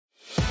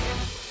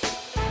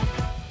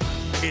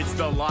It's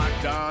the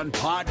Locked On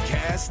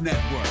Podcast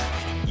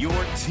Network, your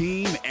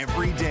team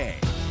every day.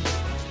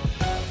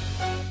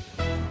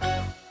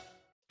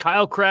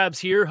 Kyle Krabs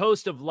here,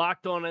 host of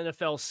Locked On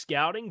NFL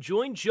Scouting.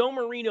 Join Joe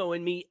Marino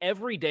and me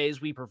every day as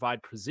we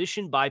provide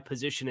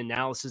position-by-position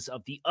analysis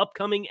of the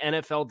upcoming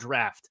NFL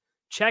Draft.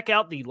 Check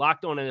out the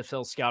Locked On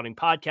NFL Scouting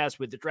podcast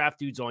with the Draft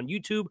Dudes on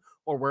YouTube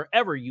or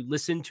wherever you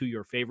listen to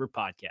your favorite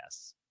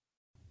podcasts.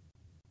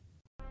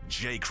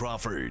 Jay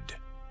Crawford,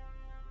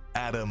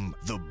 Adam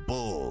the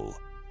Bull,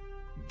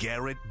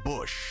 Garrett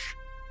Bush,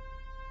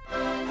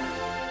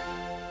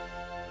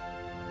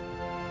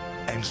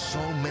 and so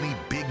many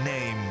big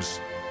names,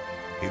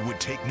 it would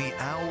take me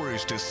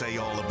hours to say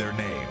all of their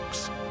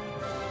names.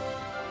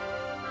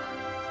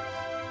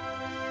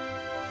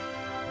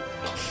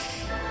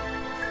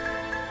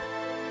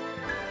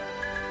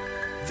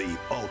 The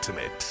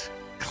ultimate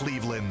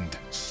Cleveland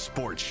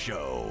sports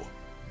show.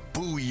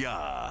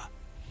 Booyah!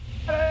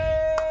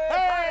 Hey,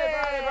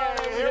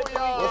 here we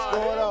are. What's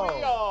going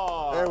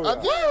on? Here we are.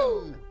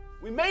 Again.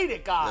 We made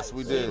it, guys. Yes,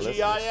 we did.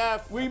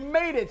 TGIF. We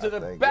made it to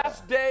the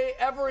best day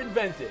ever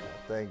invented.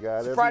 Thank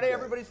God. Is Friday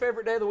everybody's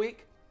favorite day of the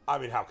week? I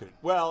mean, how could it?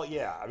 Well,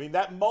 yeah. I mean,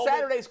 that moment.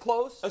 Saturday's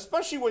close.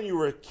 Especially when you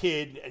were a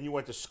kid and you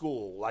went to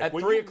school. Like At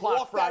when 3 you o'clock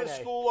walked Friday. out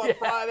of school on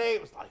Friday,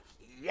 it was like,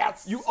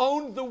 yes. You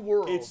owned the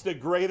world. It's the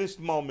greatest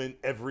moment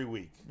every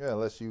week. Yeah,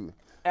 unless you.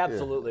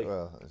 Absolutely.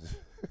 Yeah,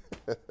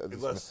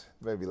 well,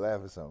 maybe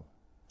laugh at something.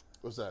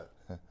 What's that?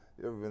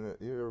 You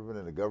ever been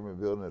in a government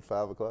building at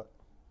 5 o'clock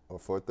or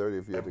 4:30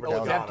 if you have to Everybody's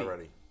count? gone empty.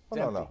 already.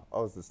 Oh, no.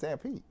 Oh, it's the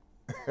Stampede.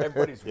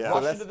 Everybody's Yeah.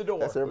 rushing that's, to the door.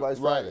 That's everybody's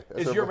Friday.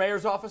 That's Is your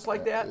mayor's office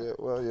like that? Yeah,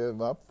 well, yeah,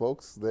 my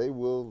folks, they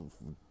will.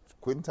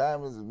 Quitting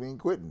time is mean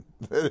quitting.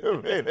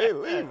 They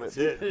leave That's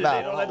it. it.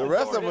 Nah, don't let the the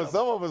rest door of us, in.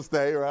 some of us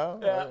stay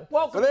around. Yeah.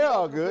 Welcome But they're to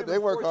all the good. They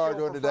work Sports hard Show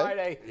during for the day.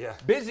 Friday. Yeah.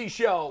 Busy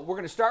show. We're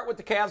going to start with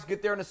the Cavs,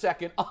 get there in a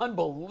second.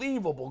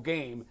 Unbelievable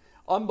game.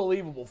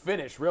 Unbelievable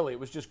finish, really. It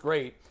was just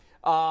great.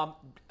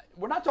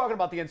 We're not talking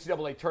about the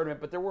NCAA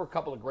tournament, but there were a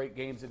couple of great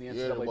games in the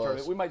NCAA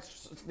tournament. We might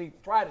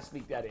try to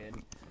sneak that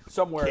in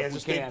somewhere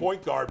Kansas if we State can.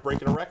 point guard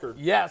breaking a record.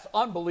 Yes,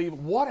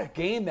 unbelievable. What a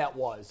game that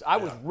was. I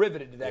was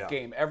riveted to that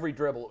game. Every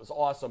dribble. It was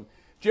awesome.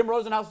 Jim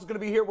Rosenhaus is going to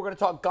be here. We're going to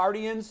talk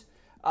Guardians.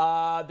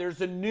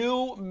 There's a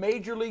new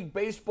Major League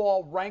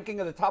Baseball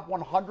ranking of the top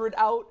 100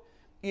 out.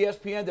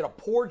 ESPN did a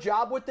poor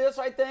job with this,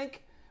 I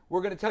think.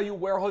 We're going to tell you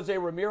where Jose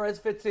Ramirez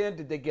fits in.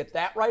 Did they get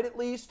that right at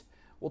least?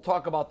 We'll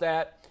talk about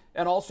that.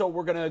 And also,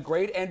 we're going to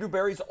grade Andrew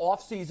Berry's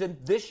offseason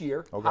this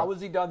year. Okay. How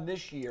has he done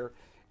this year?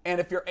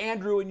 And if you're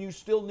Andrew and you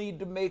still need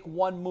to make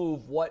one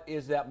move, what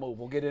is that move?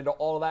 We'll get into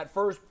all of that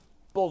first.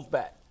 Bulls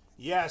bet.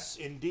 Yes,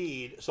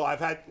 indeed. So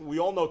we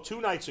all know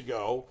 2 nights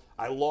ago,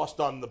 I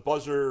lost on the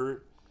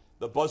buzzer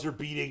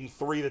beating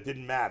 3 that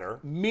didn't matter.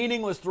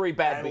 Meaningless 3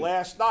 bad And beat.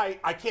 last night,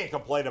 I can't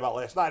complain about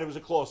last night. It was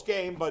a close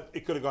game, but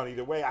it could have gone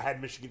either way. I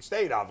had Michigan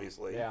State,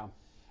 obviously. Yeah.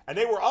 And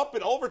they were up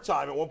in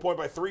overtime at one point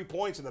by 3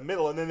 points in the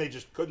middle, and then they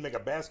just couldn't make a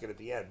basket at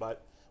the end.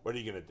 But what are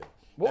you going to do?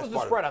 What was the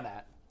spread on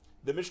that?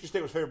 The Michigan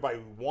State was favored by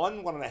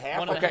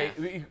 1.5.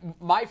 Okay,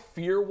 my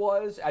fear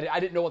was, I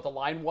didn't know what the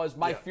line was.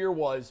 My fear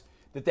was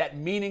that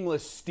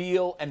meaningless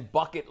steal and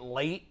bucket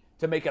late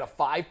to make it a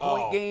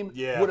 5-point game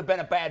would have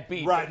been a bad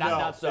beat. Right, but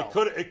not so.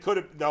 It could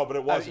have, no, but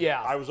it wasn't.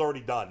 Yeah. I was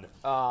already done.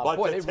 But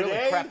boy, they today,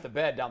 really crapped the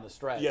bed down the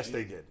stretch. Yes,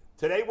 they did.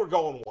 Today we're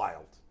going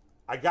wild.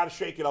 I got to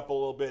shake it up a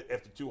little bit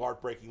after 2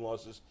 heartbreaking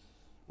losses.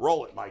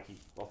 Roll it, Mikey.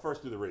 Well,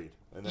 first do the read.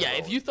 And then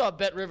if you thought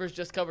Bet Rivers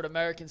just covered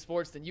American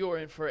sports, then you were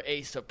in for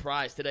a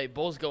surprise today.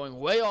 Bulls going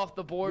way off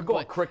the board. You're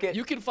going cricket.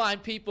 You can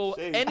find people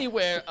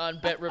anywhere on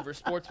Bet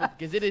Rivers Sportsbook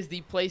because it is the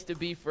place to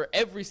be for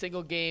every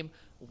single game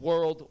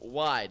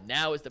worldwide.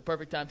 Now is the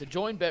perfect time to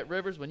join Bet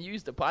Rivers. When you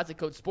use deposit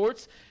code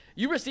SPORTS,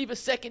 you receive a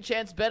second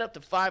chance bet up to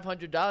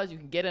 $500. You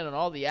can get in on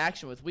all the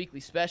action with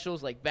weekly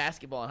specials like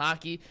basketball and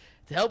hockey.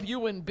 To help you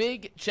win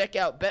big, check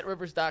out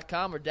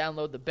BetRivers.com or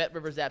download the Bet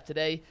Rivers app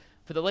today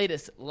for the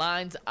latest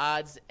lines,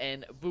 odds,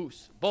 and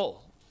boosts.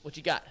 Bull, what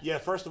you got? Yeah,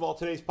 first of all,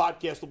 today's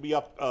podcast will be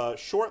up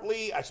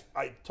shortly.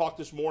 I talked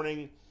this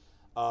morning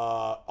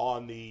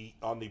on the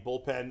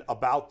bullpen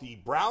about the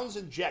Browns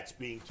and Jets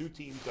being 2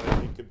 teams that I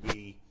think could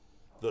be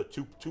the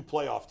two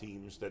playoff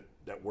teams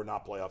that were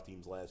not playoff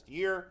teams last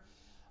year.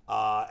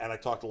 And I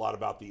talked a lot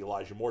about the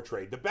Elijah Moore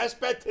trade. The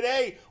best bet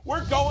today,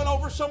 we're going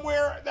over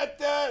somewhere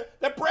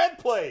that Brad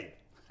played.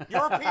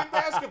 European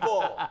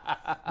basketball.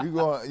 You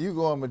going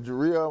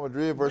Real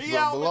Madrid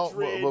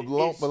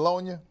versus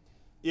Bologna?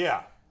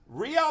 Yeah.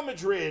 Real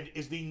Madrid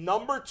is the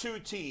number 2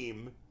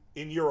 team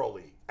in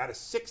EuroLeague. Out of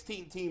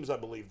 16 teams, I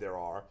believe there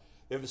are.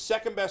 They have the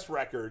second best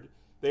record.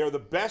 They are the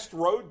best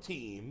road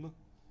team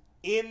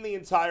in the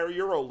entire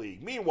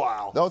EuroLeague.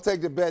 Meanwhile, don't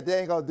take the bet.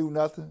 They ain't gonna do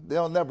nothing.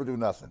 They'll never do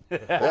nothing.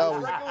 They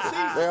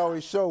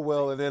always show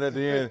well, and then at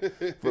the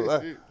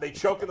end, they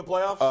choke in the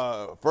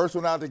playoffs. First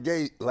one out the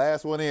gate,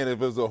 last one in.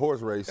 If it was a horse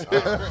race.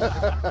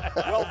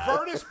 Well,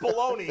 Virtus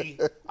Bologna.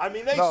 I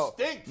mean, they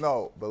stink.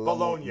 No,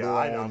 Bologna.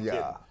 I know. I'm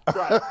kidding.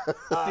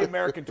 It's the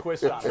American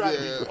twist on I'm trying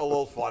to be a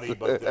little funny,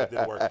 but that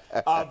didn't work.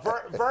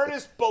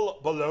 Vertus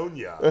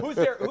Bologna.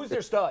 Who's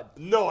their stud?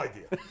 No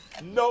idea.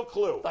 No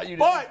clue. Thought you didn't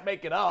But just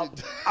make it up.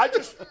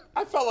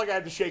 I felt like I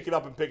had to shake it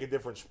up and pick a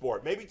different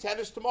sport. Maybe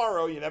tennis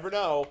tomorrow. You never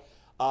know.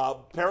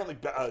 Apparently,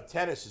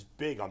 tennis is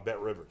big on Bet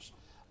Rivers.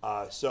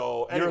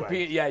 So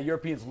anyway,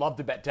 Europeans love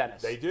to bet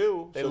tennis. they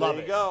do. They so love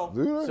there it. you go.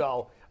 Do they?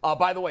 So,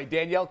 by the way,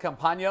 Daniel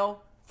Campagno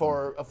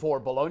for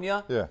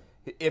Bologna. Yeah.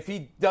 If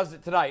he does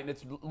it tonight, and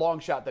it's a long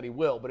shot that he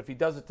will, but if he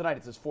does it tonight,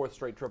 it's his 4th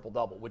straight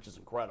triple-double, which is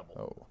incredible.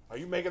 Oh. Are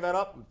you making that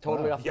up?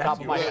 Totally off the Yes, top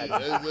of you my are.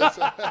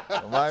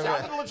 head.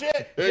 Sounded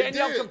legit.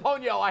 Daniel did.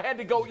 Campagno, I had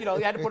to go, you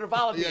had to put a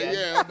vowel at the end.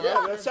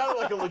 Yeah, that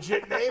sounded like a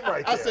legit name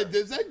right there. I said,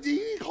 does that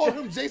you call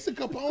him Jason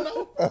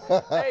Capono?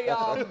 Hey,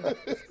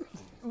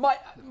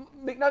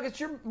 McNuggets,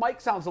 your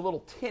mic sounds a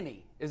little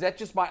tinny. Is that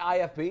just my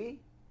IFB?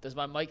 Does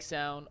my mic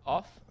sound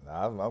off?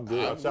 Nah, I'm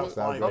good. That sounds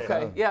fine, good.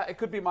 man. Okay, yeah, it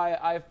could be my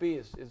IFB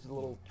is a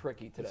little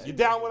tricky today. You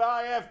down with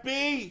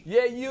IFB?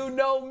 Yeah, you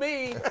know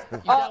me.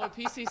 You down with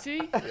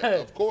PCC? Yeah,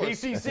 of course.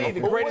 PCC, the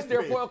Who greatest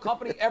wouldn't be? airfoil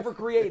company ever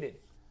created.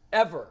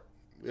 Ever.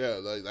 Yeah,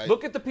 like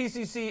Look at the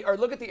PCC, or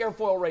look at the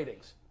airfoil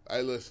ratings.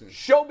 I listen.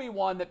 Show me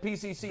one that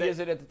PCC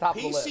isn't at the top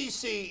of the list.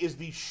 PCC is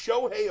the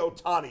Shohei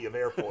Ohtani of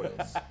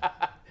airfoils.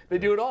 They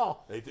do it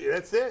all.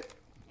 That's it.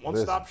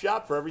 One-stop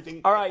shop for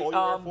everything All right, all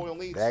your airfoil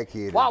needs. That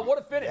kid. Wow, what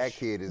a finish. That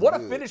kid is What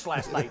good. a finish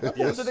last night.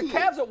 So the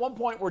Cavs at one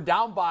point were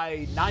down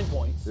by 9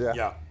 points.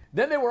 Yeah.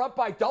 Then they were up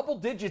by double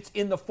digits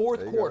in the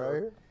fourth There you go, quarter.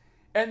 right here.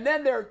 And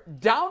then they're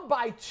down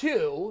by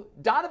 2.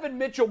 Donovan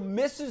Mitchell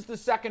misses the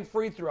second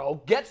free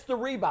throw, gets the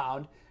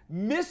rebound,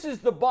 misses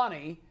the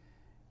bunny,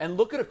 and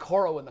look at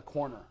Okoro in the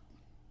corner.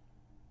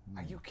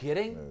 Are you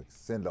kidding?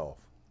 Send off.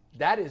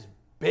 That is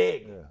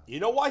big. You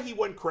know why he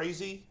went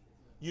crazy?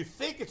 You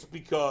think it's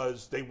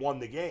because they won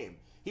the game.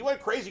 He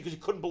went crazy because he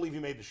couldn't believe he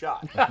made the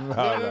shot.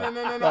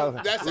 No.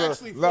 That's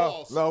actually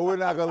false. No, we're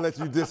not gonna let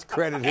you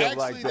discredit him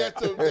like Actually,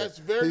 that. that's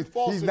very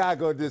false. He's not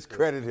gonna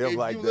discredit him If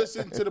like you that.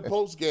 listen to the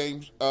post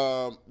games,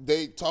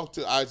 they talked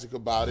to Isaac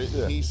about it.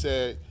 Yeah. He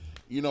said,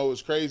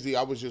 it's crazy.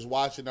 I was just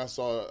watching. I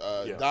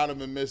saw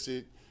Donovan miss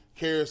it.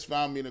 Karras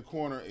found me in the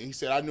corner, and he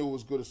said, I knew it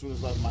was good as soon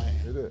as it left my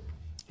hand. It is.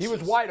 He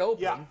was wide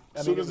open. Yeah.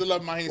 As soon as it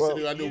left my hand,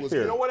 Well, I knew it was You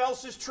good. know what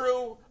else is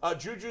true?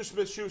 Juju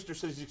Smith-Schuster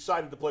says he's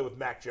excited to play with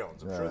Mac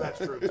Jones. I'm sure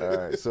that's true, too. All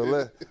right,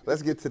 so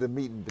let's get to the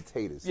meat and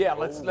potatoes. Yeah,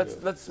 let's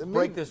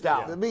break this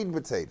down. The meat and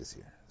potatoes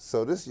here.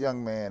 So this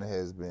young man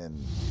has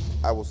been,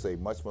 I will say,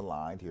 much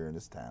maligned here in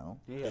this town.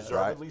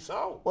 Deservedly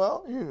so.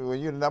 Well, when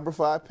you're the number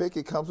 5 pick,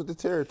 it comes with the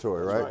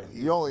territory, right? right.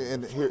 You only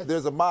and here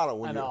there's a motto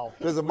when I know.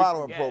 there's a We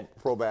motto in forget.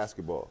 pro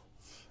basketball.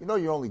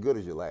 You're only good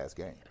as your last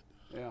game.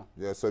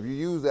 Yeah. So if you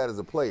use that as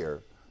a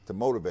player to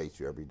motivate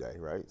you every day,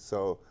 right?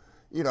 So,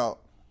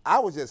 I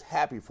was just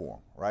happy for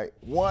him, right?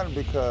 One,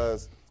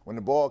 because when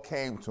the ball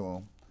came to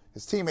him,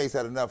 his teammates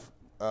had enough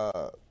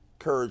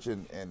courage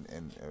and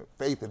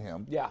faith in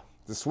him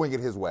to swing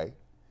it his way.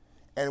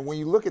 And when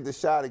you look at the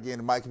shot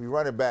again, Mike, if you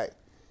run it back,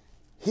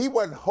 he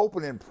wasn't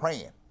hoping and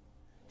praying.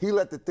 He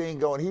let the thing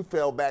go and he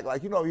fell back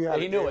like, he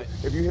knew it.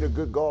 If you hit a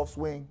good golf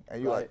swing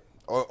and you're like,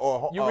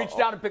 or you reach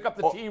down and pick up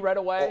the tee right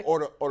away.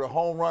 Or the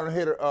home run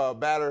hitter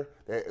batter,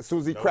 as soon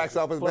as he cracks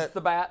off his Flips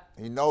the bat.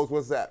 he knows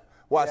what's that.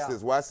 Watch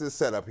this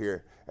setup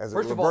here. As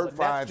First of all, Levert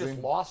the Nets finds just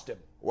him. lost him.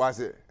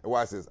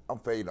 Watch this. I'm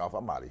fading off.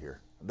 I'm out of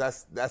here.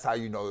 That's how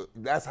you know.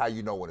 That's how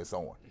you know when it's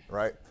on,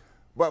 right?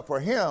 But for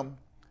him,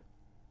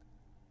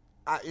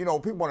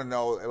 people want to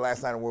know.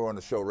 Last night when we were on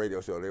the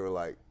radio show, they were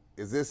like,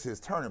 "Is this his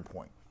turning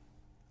point?"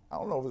 I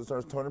don't know if it's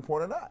his turning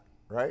point or not,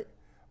 right?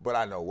 But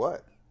I know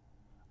what.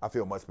 I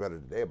feel much better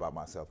today about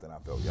myself than I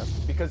felt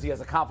yesterday. Because he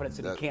has a confidence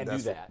that he can't do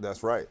that.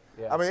 That's right.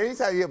 Yeah. I mean,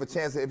 anytime you have a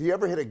chance, if you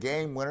ever hit a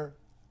game winner,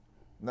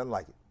 nothing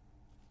like it.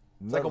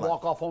 It's like a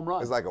walk-off home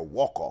run. It's like a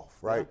walk-off,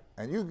 right?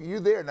 Yeah. And you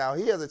there now.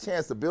 He has a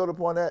chance to build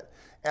upon that.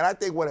 And I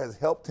think what has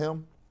helped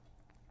him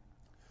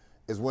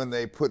is when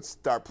they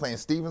start playing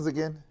Stevens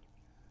again,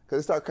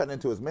 because they start cutting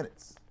into his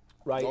minutes.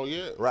 Right. Oh,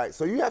 yeah. Right.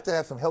 So you have to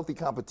have some healthy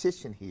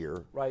competition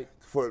here. Right.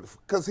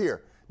 Because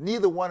here,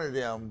 neither one of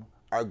them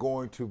are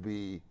going to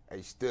be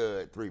a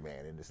stud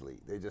 3-man in this league.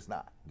 They're just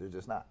not.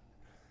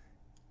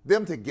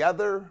 Them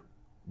together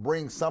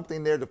bring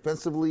something there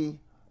defensively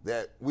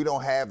that we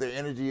don't have, their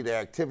energy,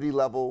 their activity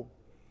level.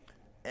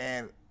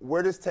 And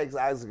where this takes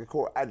Isaac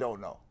Okoro, I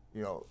don't know.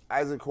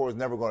 Isaac Okoro is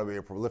never going to be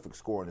a prolific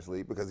scorer in this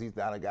league because he's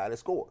not a guy that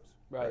scores.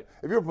 Right.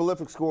 If you're a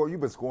prolific scorer,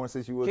 you've been scoring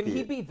since you were a kid. Can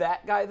he be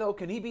that guy, though?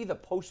 Can he be the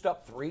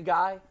post-up 3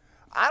 guy?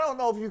 I don't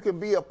know if you can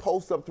be a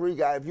post-up 3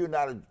 guy if you're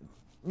not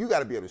you got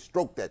to be able to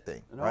stroke that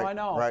thing. No, right? I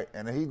know. Right,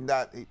 and he's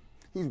not.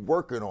 He's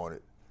working on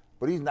it,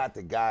 but he's not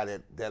the guy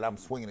that I'm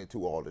swinging it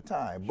to all the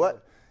time. Sure.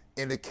 But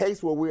in the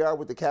case where we are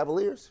with the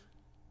Cavaliers,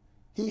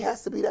 he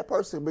has to be that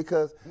person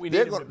because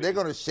they're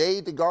going to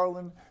shade to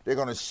Garland, they're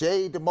going to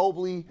shade to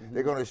Mobley,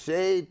 they're going to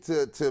shade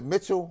to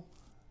Mitchell.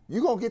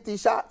 You're going to get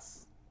these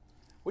shots.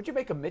 Would you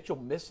make a Mitchell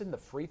missing the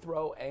free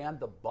throw and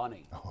the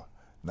bunny?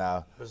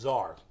 Now,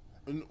 Bizarre.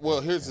 Well,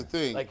 here's the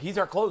thing. Like, he's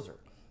our closer.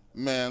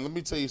 Man, let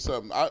me tell you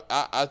something.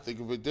 I think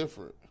of it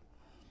different.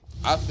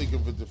 I think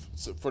of it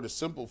for the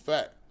simple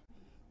fact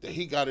that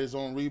he got his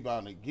own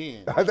rebound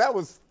again. that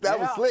was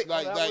slick.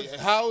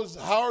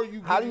 How are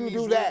you getting these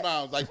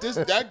rebounds? Like this,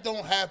 that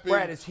don't happen.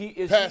 Brad, is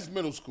past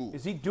middle school?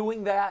 Is he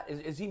doing that?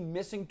 Is he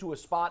missing to a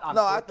spot on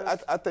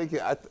purpose? I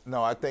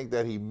think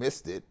that he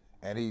missed it,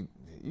 and he,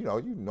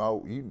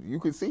 you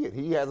could see it.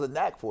 He has a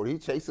knack for it. He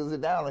chases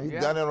it down, and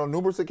he's done it on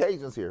numerous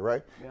occasions here,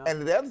 right? Yeah.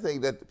 And the other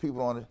thing that the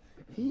people on it,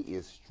 he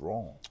is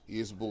strong. He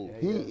is bull.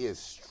 He is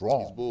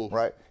strong. He's bull.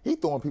 Right? He's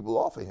throwing people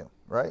off of him,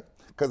 right?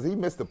 Because he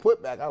missed the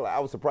putback. I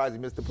was surprised he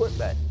missed the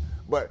putback.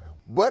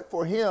 But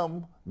for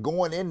him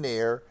going in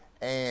there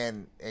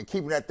and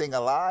keeping that thing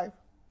alive,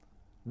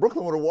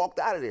 Brooklyn would have walked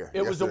out of there.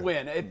 It was a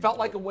win. It felt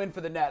like a win for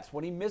the Nets.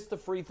 When he missed the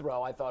free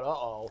throw, I thought,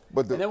 uh-oh.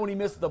 And then when he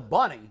missed the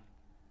bunny.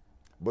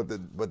 But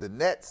the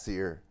Nets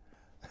here,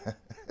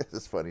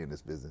 it's funny in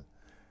this business,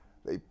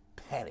 they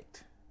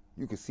panicked.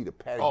 You could see the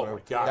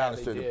panic down the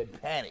street. They did.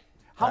 Panic.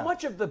 How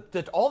much of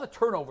all the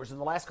turnovers in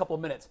the last couple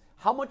of minutes,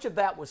 how much of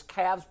that was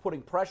Cavs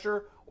putting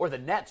pressure or the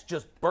Nets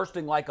just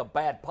bursting like a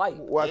bad pipe?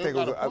 Well, I think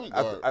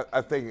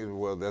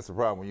that's the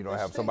problem when you don't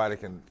have somebody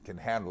can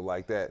handle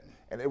like that.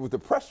 And it was the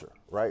pressure,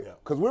 right?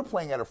 Because we're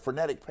playing at a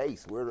frenetic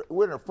pace. We're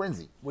in a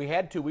frenzy. We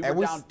had to. We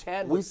were down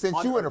 10. We sent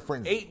you in a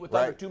frenzy. 8 with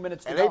under 2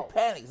 minutes to go. And they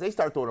panicked. They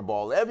start throwing the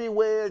ball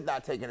everywhere,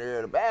 not taking care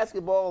of the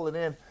basketball, and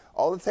then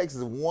all it takes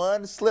is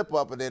one slip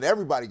up, and then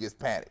everybody gets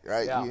panicked,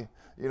 right? Yeah.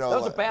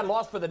 That was a bad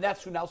loss for the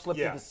Nets, who now slipped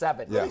into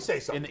 7. Let me say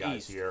something,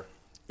 guys, here.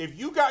 If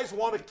you guys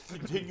want to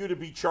continue to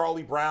be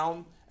Charlie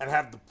Brown and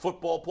have the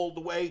football pulled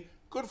away,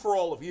 good for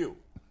all of you.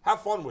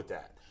 Have fun with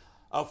that.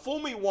 Fool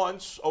me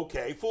once,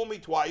 okay. Fool me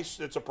twice,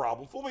 that's a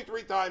problem. Fool me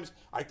 3 times,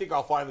 I think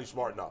I'll finally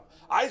smarten up.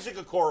 Isaac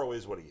Okoro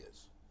is what he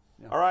is.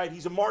 Yeah. All right?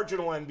 He's a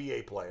marginal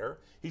NBA player.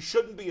 He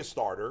shouldn't be a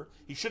starter.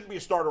 He shouldn't be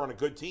a starter on a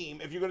good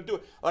team if you're going to do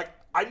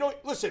it.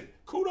 Listen,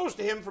 kudos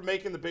to him for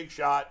making the big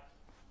shot.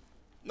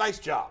 Nice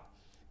job.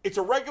 It's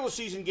a regular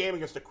season game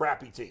against a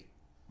crappy team.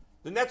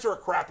 The Nets are a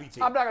crappy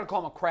team. I'm not going to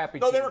call them a crappy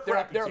team. No, they're a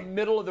crappy team. They're a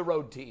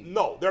middle-of-the-road team.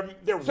 No, their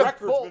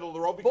record's middle of the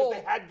road because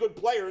they had good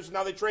players and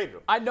now they traded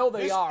them. I know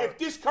they are. If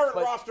this current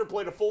roster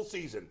played a full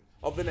season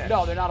of the Nets.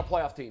 No, they're not a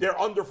playoff team. They're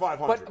under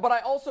 500. But I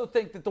also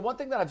think that the one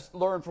thing that I've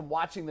learned from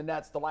watching the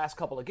Nets the last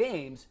couple of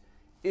games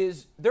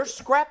is they're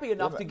scrappy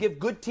enough to give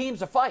good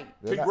teams a fight.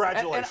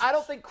 Congratulations. And I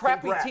don't think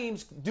crappy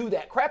teams do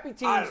that. Crappy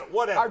teams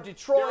are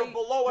Detroit. They're a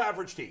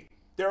below-average team.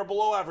 They're a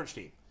below-average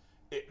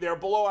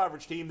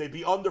team. They'd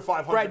be under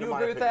 500. Brad, do you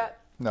agree with that?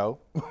 No.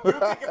 You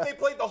think if they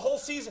played the whole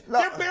season? No.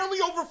 They're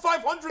barely over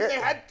 500. They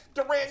had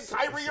Durant and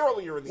Kyrie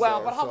earlier in the year.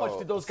 But how much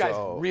did those guys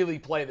really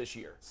play this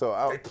year?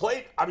 They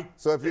played.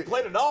 They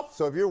played enough.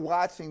 So if you're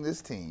watching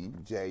this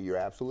team, Jay, you're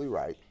absolutely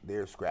right.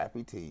 They're a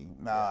scrappy team.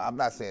 Now, I'm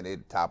not saying they're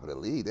top of the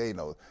league. They're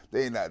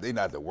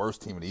not the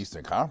worst team in the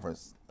Eastern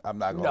Conference. I'm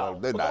not going. No,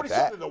 they're not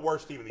that. They're the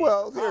worst team in the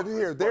Eastern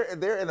Conference.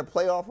 They're in a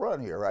playoff run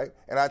here, right?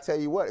 And I tell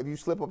you what, if you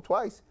slip up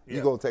twice,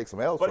 you're gonna take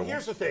some L's. But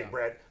here's the thing,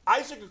 Brad.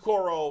 Isaac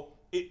Okoro.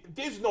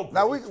 There's no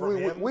now we can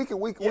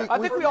I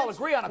think we all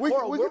agree on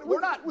Okoro.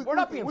 We're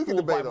not being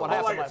fooled by what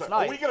happened last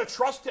night. Are we going to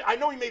trust him? I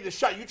know he made the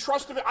shot. You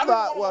trust him? I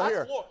don't want him on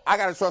the floor. I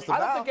got to trust him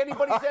now. I don't think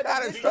anybody said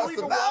that. Do you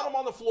even want him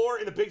on the floor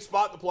in a big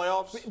spot in the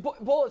playoffs?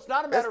 Bull, it's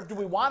not a matter of do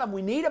we want him.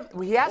 We need him.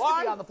 He has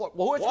to be on the floor.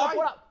 Well, who's going to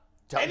put up?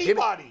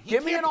 Anybody.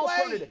 Give me an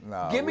alternative.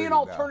 Give me an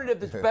alternative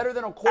that's better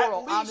than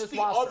Okoro on this roster. At least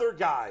the other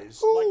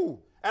guys.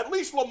 At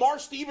least Lamar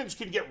Stevens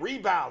can get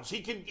rebounds.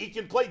 He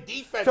can play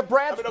defense. To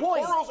Brad's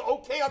point, Okoro's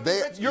okay on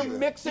defense. You're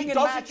mixing and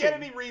He matching. doesn't get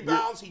any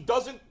rebounds. He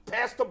doesn't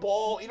pass the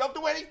ball. He doesn't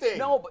do anything.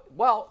 No,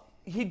 but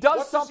he does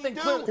what something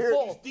does he do?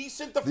 clearly. He's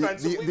decent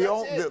defensively.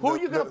 Who are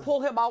you going to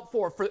pull him out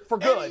for good?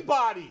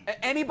 Anybody.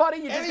 Anybody?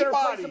 You're just going to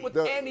replace him with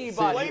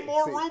anybody. Play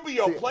more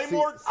Rubio. Play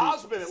more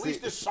Osmond. At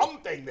least there's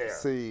something there.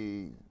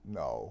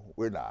 No,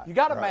 we're not. You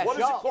got to match up. What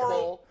is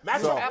Okoro?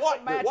 Match up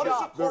what? What is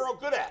Okoro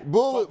good at?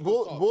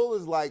 Bull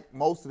is like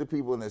most of the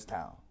people in this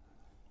town.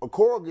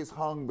 Okoro gets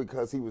hung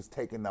because he was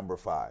taking number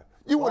 5.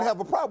 You wouldn't have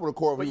a problem with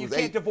Okoro if he was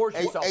 18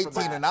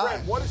 or 9.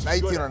 Brad, what is he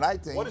 18 good or at?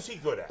 19. What is he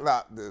good at?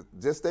 Nah,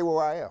 just stay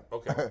where I am.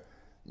 Okay.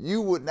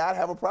 You would not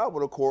have a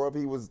problem with Okoro if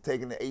he was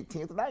taking the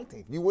 18th or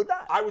 19th. You would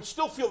not. I would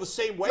still feel the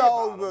same way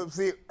about him.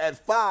 See,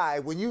 at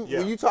 5, when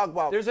you talk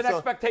about... There's an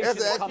expectation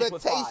that comes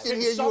with 5.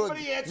 Can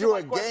somebody answer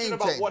my question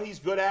about what he's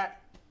good at?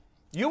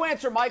 You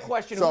answer my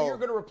question, who you're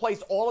going to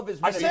replace all of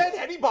his minutes. I said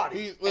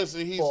anybody.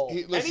 Listen, any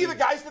of the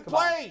guys that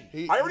play.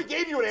 I already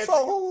gave you an answer.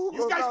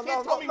 You guys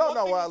can't tell me one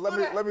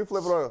thing. Let me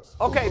flip it on.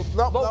 Okay,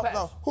 Lopez.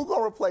 No. Who's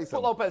going to replace him?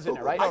 Put Lopez in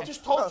there, right? I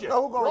just told you.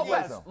 No, who's going to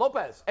replace him?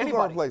 Lopez. Anybody. Who's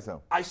going to replace him?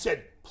 I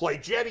said play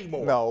Jetty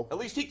more. No. At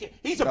least he can.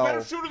 He's a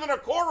better shooter than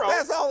Okoro.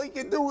 That's all he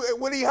can do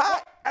when he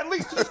hot. At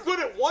least he's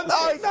good at one thing.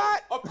 No, he's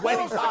not. when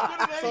he's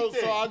hot. So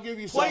I'll give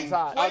you something.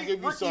 I'll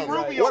give you something.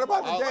 What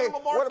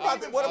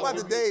about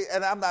the day?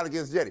 And I'm not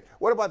against Jetty.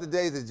 What about the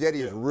days that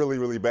Jetty is really,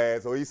 really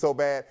bad? So he's so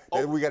bad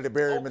that we got to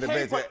bury him in the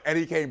bench and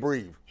he can't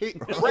breathe.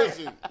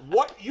 Listen,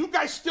 what you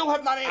guys still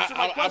have not answered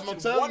my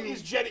question. What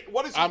is Jetty?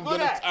 What is he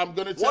good at? I'm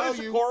going to tell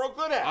you. What is Okoro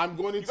good at? I'm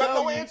going to you tell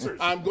got no you. answers.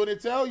 I'm going to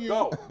tell you.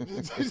 Go.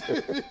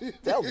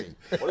 Tell me.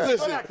 What is he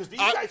good at? Because these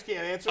guys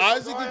can't answer.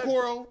 Isaac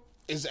Okoro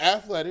is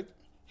athletic.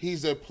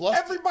 He's a plus.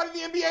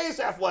 Everybody in the NBA is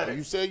athletic.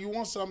 You say you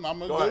want something, I'm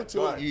gonna go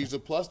to it. He's a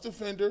plus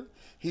defender.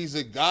 He's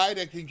a guy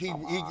that can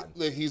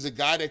he's a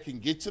guy that can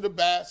get to the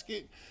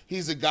basket.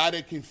 He's a guy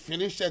that can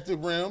finish at the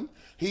rim.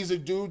 He's a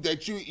dude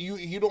that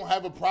you don't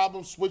have a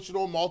problem switching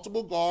on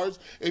multiple guards.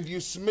 If you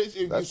switch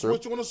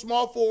on a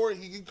small forward,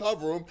 he can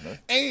cover him,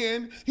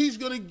 and he's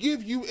gonna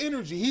give you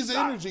energy. He's an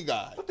energy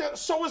guy. But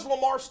so is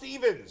Lamar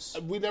Stevens.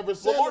 We never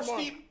said Lamar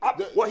Stevens.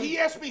 Well, he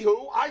asked me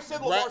who. I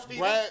said Lamar Stevens.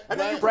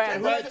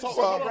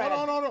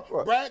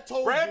 Brad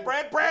told you.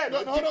 Brad.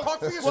 Talk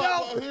for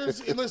yourself.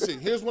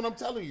 Here's what I'm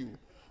telling you.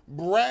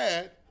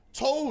 Brad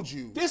told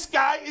you. This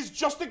guy is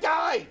just a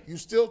guy. You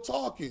still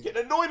talking.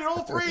 Getting annoyed at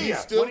all three of you.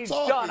 Still when he's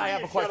talking. done, I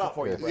have a question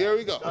for you. Here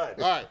we go. All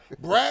right.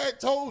 Brad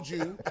told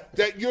you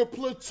that you're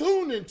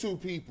platooning two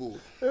people.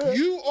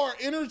 You are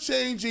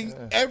interchanging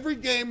every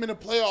game in the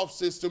playoff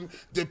system,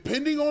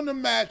 depending on the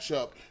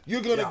matchup.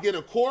 You're going to get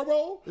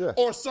Okoro,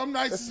 or some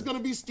nights it's going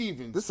to be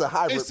Stevens. This is a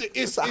hybrid.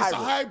 It's a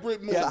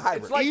hybrid move.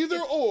 It's like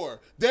either or.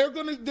 They're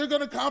going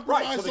to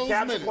compromise so the those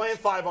Cavs minutes. are playing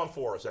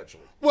 5-on-4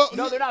 essentially. Well,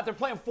 no, they're not. They're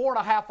playing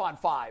 4.5 on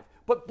 5.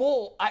 But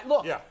Bull,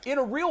 in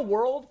a real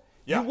world,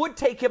 you would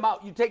take him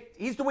out.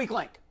 He's the weak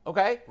link,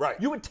 okay? Right.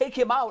 You would take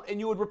him out and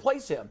you would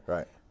replace him.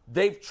 Right.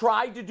 They've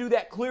tried to do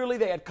that. Clearly,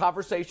 they had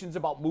conversations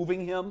about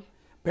moving him.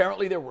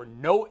 Apparently, there were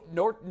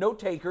no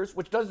takers,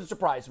 which doesn't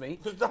surprise me.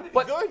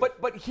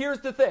 But here's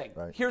the thing.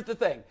 Right. Here's the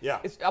thing. Yeah.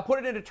 I'll put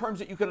it into terms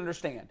that you can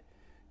understand.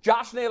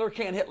 Josh Naylor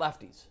can't hit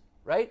lefties,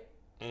 right?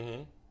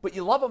 Mm-hmm. But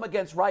you love him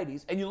against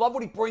righties, and you love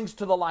what he brings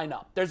to the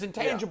lineup. There's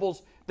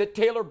intangibles that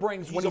Taylor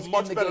brings when he's in the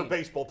game. He's a much better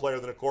baseball player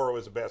than Okoro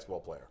is a basketball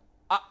player.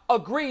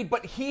 Agreed,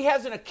 but he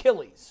has an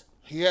Achilles.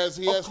 He has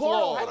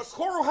flaws. But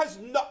Okoro has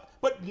no.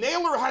 But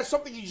Naylor has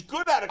something he's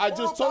good at. I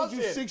just told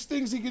you 6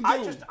 things he can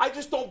do. I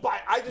just don't buy.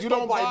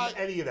 Don't buy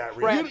any of that.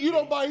 Really. You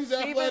don't buy he's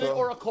athletic.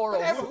 or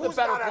Okoro. Who's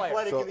the better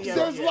player?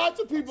 There's lots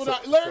of people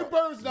not. Larry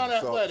Bird's not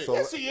athletic.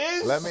 Yes, he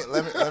is. Let me.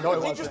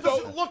 He just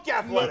doesn't look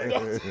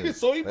athletic.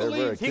 So he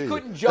believes he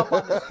couldn't jump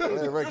on the stage.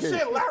 You're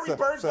saying Larry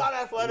Bird's not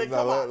athletic?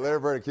 Come on. Larry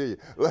Bird will kill you.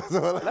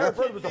 Larry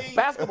Bird was a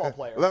basketball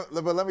player. But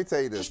let me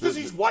tell you this. Just because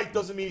he's white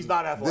doesn't mean he's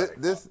not athletic.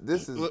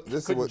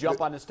 This couldn't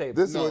jump on the stage.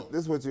 This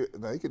is what you.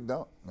 No, he could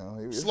dunk.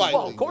 No, slightly.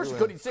 Well, of course he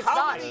could. He's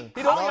 6'9".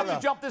 He don't have to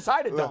jump this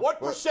high to dunk.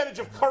 What percentage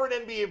of current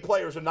NBA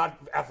players are not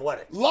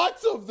athletic?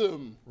 Lots of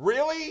them.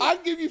 Really?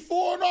 I'd give you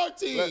 4 on our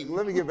team.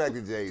 Let me get back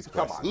to Jay's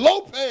question. Come on.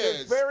 Lopez.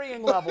 There's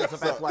varying levels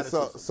of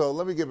athleticism. So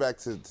let me get back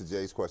to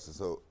Jay's question.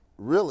 So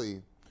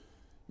really,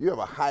 you have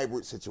a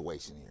hybrid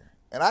situation here.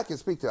 And I can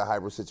speak to a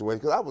hybrid situation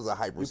because I was a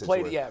hybrid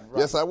situation. Played, right.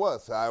 Yes, I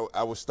was.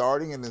 I was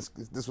starting, and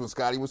this when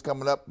Scotty was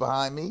coming up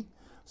behind me.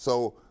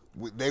 So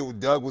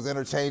Doug was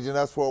interchanging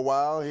us for a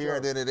while here,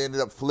 and then it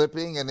ended up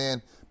flipping, and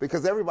then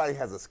because everybody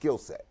has a skill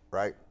set,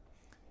 right?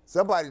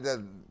 Scotty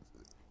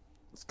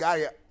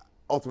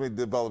ultimately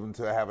developed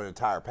into have an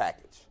entire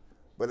package,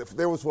 but if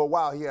there was for a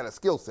while he had a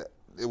skill set,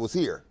 it was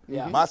here.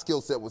 Yeah. My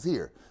skill set was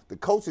here. The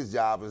coach's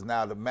job is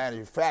now to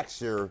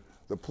manufacture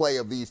the play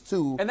of these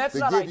two. And that's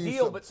not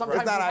ideal, but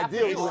sometimes it's not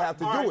ideal. You have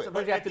to do it.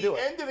 Sometimes you have to do it.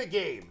 At the end of the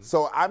game.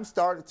 So I'm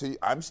starting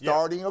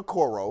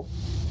Okoro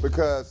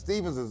because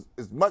Stevens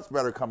is much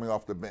better coming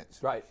off the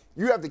bench. Right.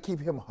 You have to keep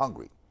him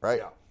hungry, right?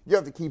 Yeah. You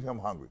have to keep him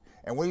hungry.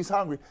 And when he's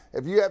hungry,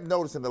 if you have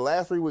noticed in the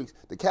last 3 weeks,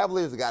 the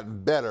Cavaliers have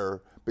gotten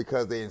better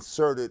because they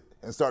inserted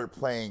and started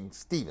playing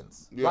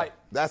Stevens. Yeah. Right.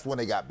 That's when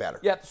they got better.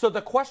 Yeah, so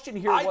the question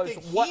here was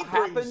what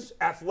happened?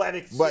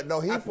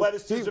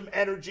 Athleticism,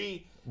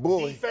 energy,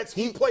 defense.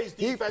 He plays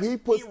defense. He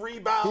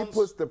rebounds. He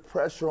puts the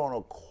pressure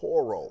on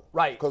Okoro.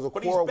 Right. Because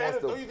But he's better.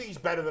 Don't you think he's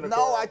better than Okoro?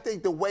 No, I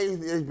think the way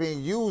it's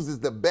being used is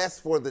the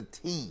best for the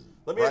team.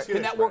 Let me ask you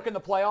Can that work in the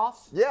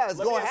playoffs? Yeah, it's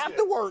going to have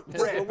to work.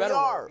 That's what we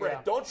are.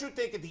 Brad, don't you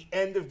think at the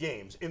end of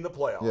games in the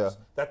playoffs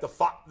that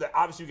that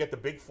obviously you get the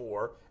big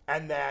four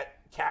and that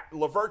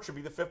LeVert should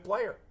be the 5th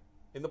player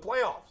in the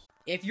playoffs?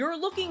 If you're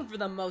looking for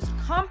the most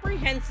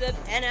comprehensive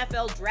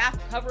NFL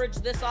draft coverage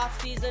this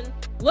offseason,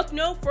 look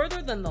no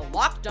further than the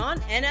Locked On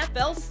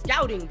NFL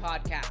Scouting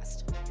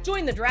Podcast.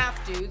 Join the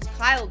draft dudes,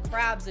 Kyle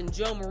Krabs and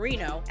Joe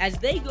Marino, as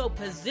they go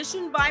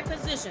position by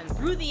position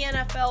through the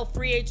NFL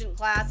free agent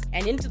class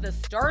and into the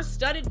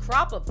star-studded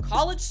crop of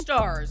college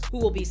stars who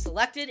will be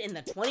selected in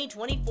the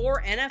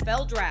 2024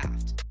 NFL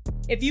Draft.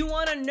 If you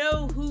want to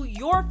know who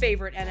your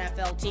favorite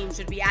NFL team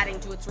should be adding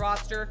to its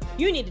roster,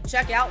 you need to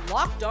check out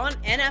Locked On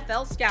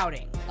NFL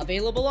Scouting,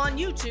 available on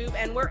YouTube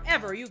and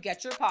wherever you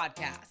get your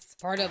podcasts.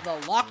 Part of the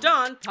Locked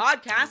On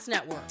Podcast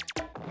Network,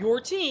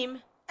 your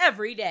team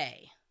every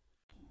day.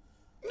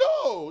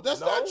 No, that's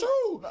not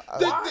true.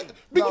 Why?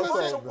 Because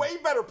Levert's a way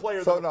better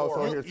player than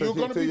Okoro. You're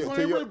going to be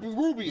playing with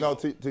Rubio. No,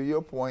 to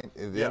your point,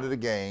 at the end of the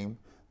game,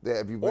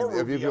 that if you've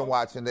been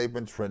watching, they've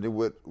been trending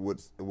with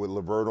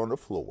Levert on the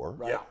floor.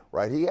 Right.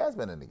 Right. He has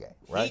been in the game.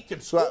 Right. He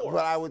can score.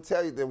 But I would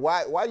tell you that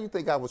why do you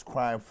think I was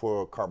crying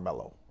for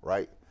Carmelo?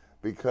 Right.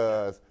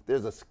 Because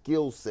there's a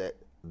skill set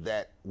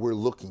that we're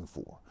looking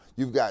for.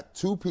 You've got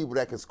two people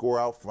that can score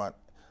out front,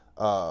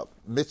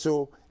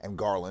 Mitchell and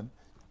Garland.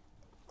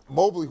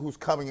 Mobley, who's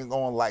coming and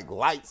going like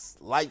light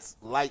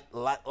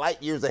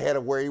years ahead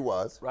of where he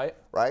was. Right.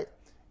 Right.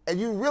 And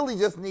you really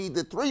just need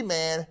the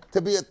 3-man to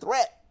be a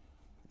threat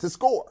to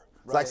score.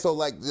 Right.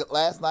 Like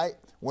last night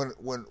when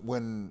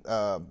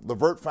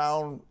Levert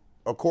found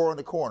Okoro in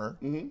the corner,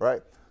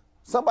 right?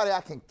 Somebody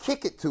I can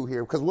kick it to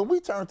here, because when we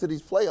turn to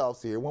these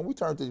playoffs here,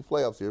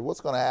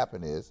 what's going to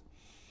happen is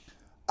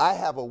I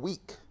have a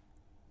week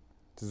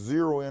to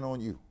zero in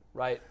on you.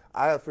 Right.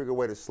 I got to figure a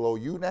way to slow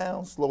you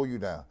down.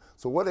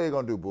 So what are they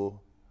going to do,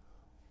 Bull?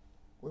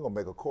 We're going to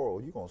make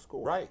Okoro. You're going to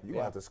score. Right. You're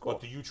going to have to score.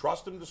 But do you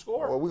trust him to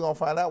score? Well, we're going to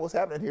find out what's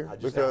happening here. I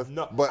just have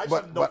no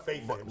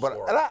faith in him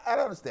scoring. And I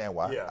understand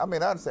why. Yeah. I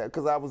mean, I understand,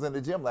 because I was in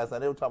the gym last night.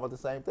 They were talking about the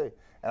same thing.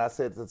 And I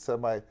said to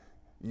somebody,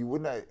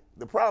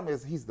 the problem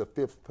is he's the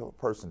 5th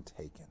person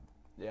taken.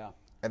 Yeah.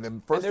 And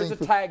the first there's thing,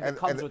 a tag that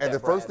comes with that, and the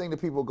first Brad. thing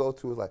that people go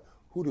to is like,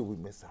 who did we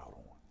miss out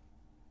on?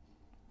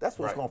 That's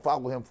what's going to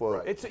follow him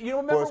for It's you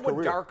remember his when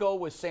career. Darko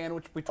was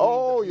sandwiched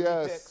between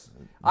the picks?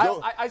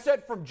 I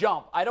said from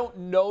jump, I don't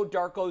know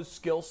Darko's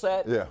skill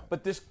set,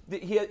 but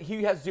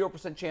he has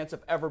 0% chance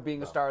of ever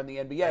being a star in the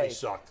NBA. And he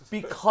sucked.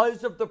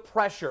 Because of the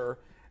pressure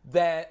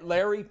that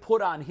Larry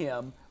put on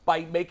him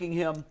by making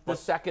him the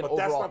second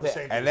overall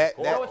pick.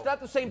 No, it's not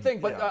the same thing.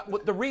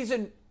 But the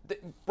reason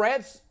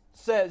Brad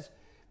says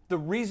the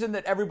reason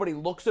that everybody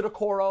looks at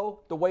Okoro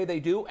the way they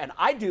do, and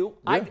I do,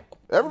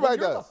 everybody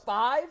does. The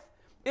 5.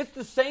 It's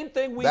the same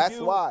thing we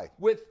do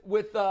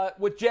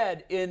with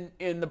Jed in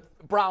the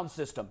Brown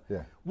system.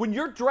 Yeah. When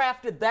you're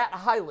drafted that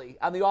highly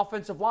on the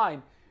offensive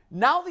line,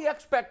 now the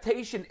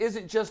expectation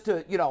isn't just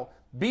to,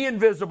 be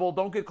invisible,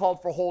 don't get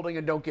called for holding,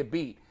 and don't get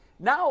beat.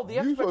 Now the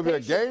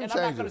expectation, and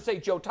I'm not going to say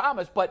Joe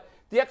Thomas, but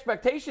the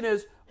expectation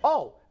is,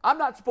 I'm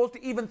not supposed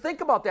to even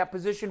think about that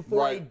position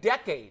for a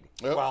decade.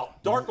 Yep. Well,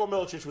 Darko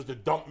Milicic was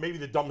maybe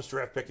the dumbest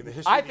draft pick in the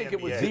history of the NBA. I think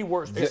it was the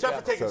worst. Except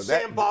for taking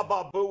Sam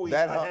Baba Bowie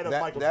ahead of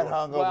Michael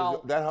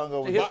Jordan. That hung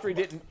over. The history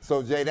didn't.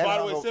 So, Jay, by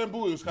the way, Sam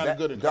Bowie was kind of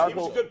good. He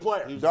was a good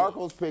player.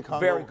 Darko's pick hung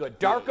very over. good.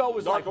 Darko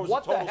was like,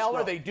 what the hell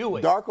are they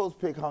doing? Darko's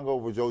pick hung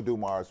over Joe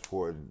Dumars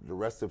for the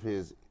rest of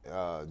his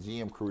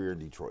GM career in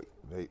Detroit.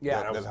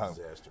 That was a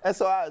disaster. And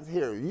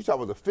so you talk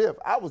about the 5th.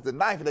 I was the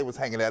 9th, and they was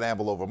hanging that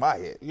amble over my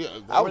head.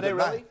 Were they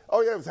really?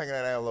 Oh, yeah, they was hanging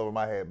that amble over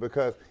my head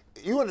because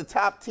you in the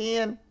top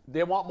 10.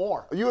 They want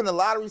more. You in the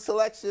lottery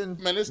selection.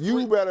 Man,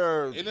 you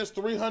better. And there's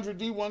 300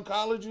 D1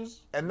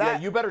 colleges. And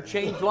you better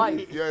change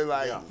life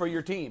for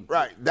your team.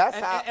 Right.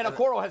 And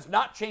Okoro has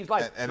not changed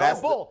life. And that's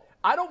Bull.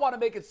 I don't want to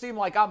make it seem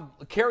like I'm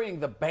carrying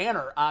the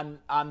banner on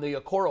the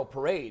Okoro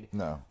parade.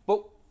 No.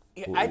 But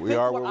I think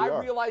what I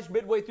realized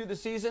midway through the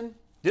season,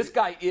 this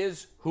guy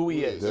is who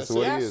he is. That's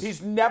what he is.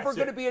 He's never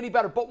going to be any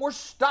better. But we're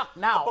stuck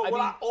now.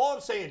 But all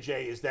I'm saying,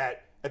 Jay, is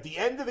that at the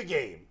end of the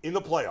game in the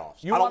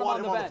playoffs, I don't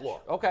want him on the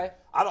floor. Okay.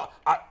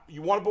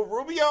 You want to put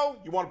Rubio?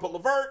 You want to put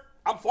Levert?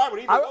 I'm fine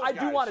with either of those guys. I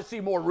do want to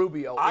see more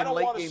Rubio I in don't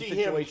late want game to see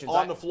situations. him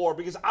on the floor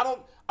because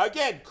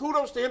again,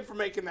 kudos to him for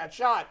making that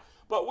shot.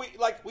 But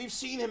we've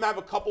seen him have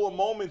a couple of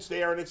moments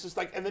there, and it's just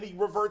and then he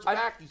reverts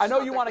back. I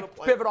know you want to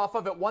pivot off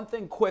of it. One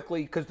thing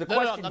quickly, because the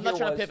question I'm not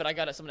trying to pivot. I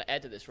got something to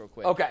add to this real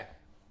quick. Okay.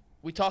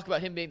 We talked about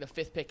him being the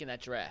 5th pick in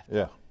that draft.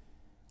 Yeah.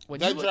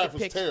 When you look at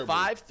picks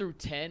 5 through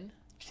 10,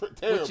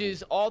 which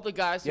is all the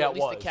guys that at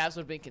least the Cavs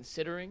have been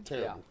considering,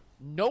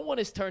 no one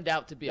has turned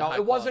out to be a high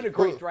it wasn't a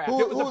great draft.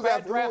 It was a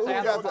bad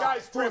draft.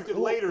 Guys drafted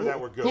later that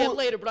were good. Yeah,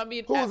 later, but I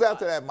mean. Who was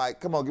after that, Mike?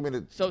 Come on, give me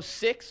the. So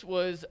 6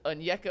 was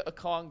Onyeka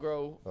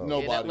Okongwu in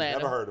Atlanta.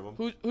 Never heard of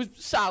him. Who's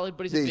solid,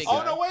 but he's a big guy.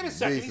 Oh, no, wait a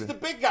second. Decent. He's the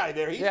big guy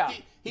there.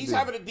 He's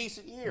having a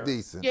decent year.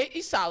 Decent. Yeah,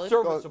 he's solid.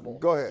 Serviceable.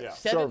 Go ahead. Yeah.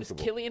 7 was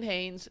Killian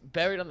Haynes,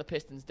 buried on the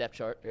Pistons depth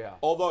chart. Yeah.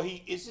 Although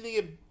isn't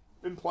he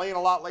been playing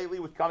a lot lately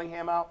with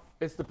Cunningham out?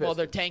 It's the Pistons. Well,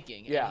 they're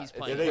tanking, and he's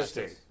playing. Yeah, they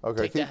stink.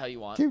 Okay, Take that how you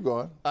want. Keep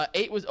going.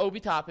 8 was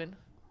Obi Toppin.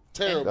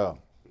 Terrible.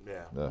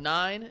 Yeah.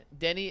 9,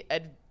 Denny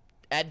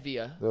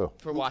Advia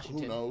for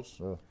Washington. Who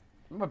knows?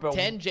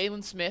 10,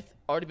 Jalen Smith,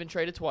 already been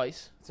traded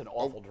twice. It's an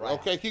awful draft.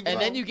 Okay, keep going.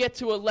 And then you get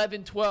to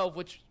 11, 12,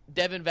 which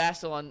Devin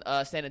Vassell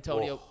on San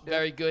Antonio,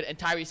 very good, and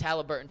Tyrese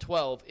Halliburton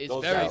 12 is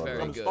very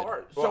good.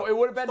 So it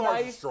would have been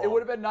nice. It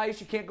would have been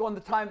nice. You can't go in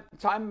the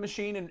time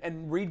machine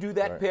and redo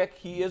that pick.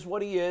 He is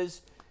what he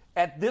is.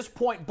 At this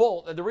point,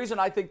 Bull, the reason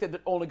I think that they're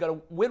only going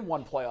to win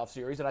one playoff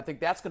series, and I think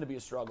that's going to be a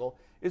struggle,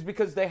 is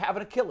because they have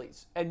an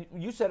Achilles. And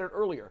you said it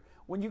earlier.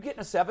 When you get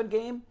in a 7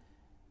 game,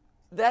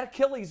 that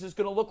Achilles is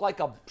going to look like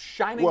a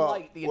shining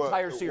light the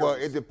entire series. Well,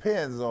 it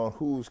depends on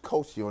who's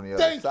coaching on the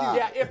other side.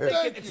 Yeah, if they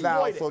can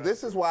exploit it. So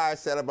this is why I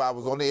said I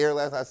was on the air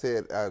last night. I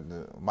said,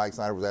 Mike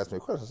Snyder was asking me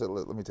a question. I said,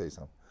 let me tell you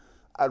something.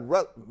 I'd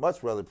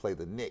much rather play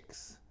the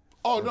Knicks.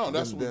 Oh, no,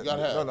 that's what we got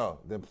to have. No,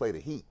 than play the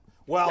Heat.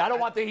 Well, I don't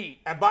want the Heat.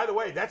 And by the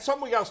way, that's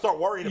something we got to start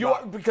worrying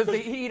about. Because the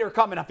Heat are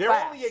coming up They're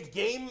fast. only a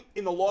game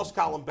in the loss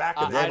column back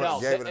of the I know.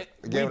 Game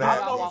and a I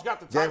don't know who's got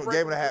the tiebreaker.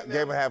 Game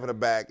and a half in the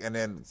back, and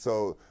then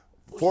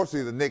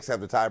fortunately the Knicks have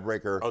the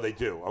tiebreaker. Oh, they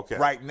do. Okay.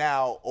 Right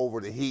now over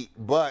the Heat,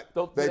 but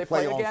they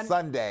play on again?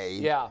 Sunday.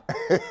 Yeah.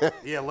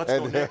 Yeah, let's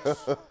go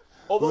Knicks.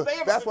 Although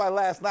That's why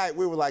last night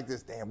we were like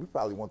this. Damn, we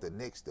probably want the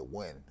Knicks to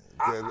win.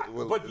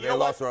 But they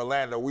lost to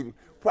Orlando. We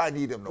probably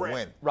need them to Brad,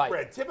 win. Right.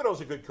 Brad,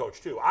 Thibodeau's a good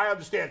coach too. I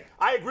understand.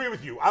 I agree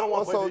with you. I don't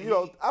want to play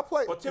the Heat. I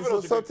play. But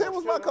Thibodeau's So a good Tim coach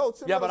was my too, coach.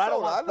 Yeah, but I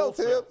don't want I know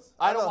Spoelstra. Tibbs.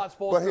 I don't want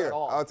Spoelstra But here, at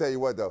all. I'll tell you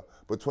what though.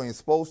 Between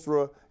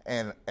Spoelstra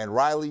and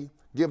Riley,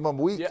 give them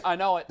a week. Yeah, I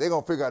know it. They're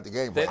gonna figure out the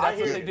game. That's I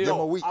hear what they you. do. Give them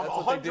a week. I'm That's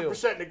what they do.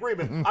 100% in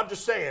agreement. I'm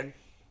just saying.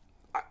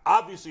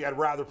 Obviously, I'd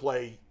rather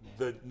play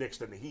the Knicks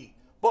than the Heat.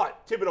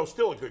 But Thibodeau's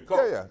still a good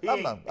coach.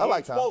 Yeah. I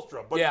like Tom.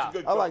 Spoelstra, but he's a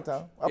good coach. I like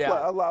Tom.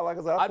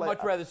 I'd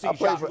much rather see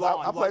Shaq I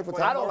Long. play for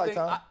Tom. I like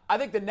Tom. I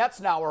think the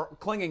Nets now are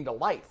clinging to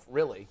life,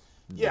 really.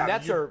 Yeah, the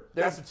Nets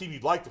that's the team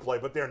you'd like to play,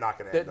 but they're not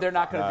going to. They're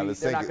not going to be. the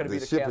They're not going to be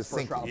the the ship Cavs' is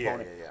first round sinking.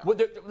 opponent. Yeah. Well,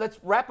 let's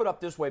wrap it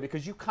up this way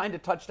because you kind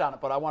of touched on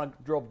it, but I want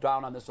to drill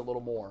down on this a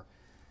little more.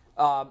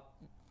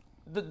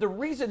 The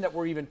reason that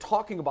we're even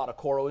talking about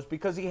Okoro is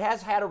because he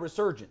has had a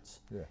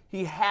resurgence. Yeah.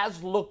 He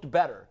has looked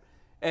better,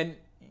 and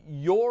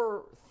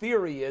your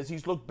theory is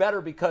he's looked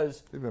better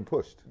because He's been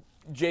pushed.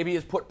 JB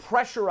has put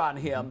pressure on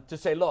him to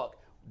say, look,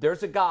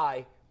 there's a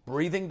guy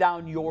breathing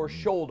down your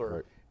shoulder.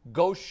 Right.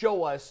 Go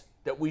show us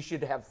that we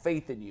should have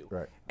faith in you.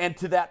 Right. And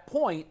to that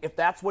point, if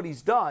that's what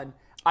he's done,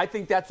 I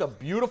think that's a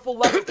beautiful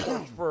level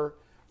push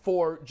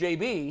for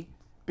JB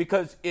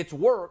because it's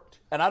worked.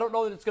 And I don't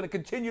know that it's going to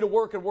continue to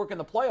work and work in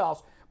the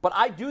playoffs, but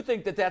I do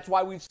think that that's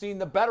why we've seen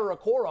the better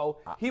Okoro.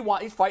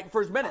 He's fighting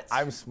for his minutes.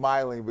 I'm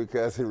smiling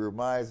because it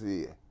reminds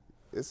me,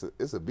 it's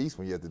a beast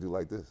when you have to do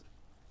like this.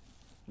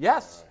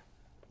 Yes.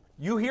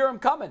 You hear him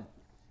coming.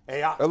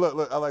 Hey,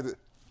 Look, I like this.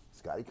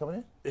 Scotty coming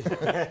in? Is he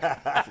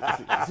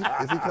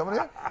coming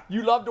in?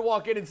 You love to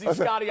walk in and see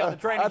Scotty on the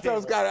training I table.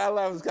 told Scotty, I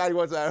laughed at Scotty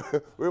one time.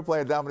 We were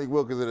playing Dominique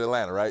Wilkins in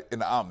Atlanta, right? In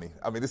the Omni.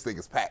 I mean, this thing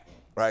is packed,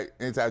 right?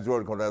 Anytime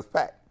Jordan comes down, it's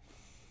packed.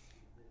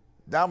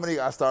 Dominique,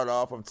 I'm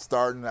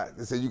starting.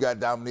 They said, you got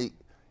Dominique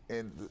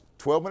in the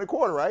 12-minute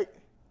quarter, right?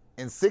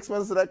 In 6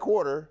 minutes of that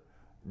quarter,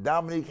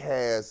 Dominique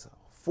has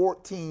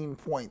 14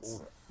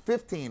 points,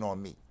 15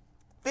 on me.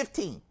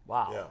 15.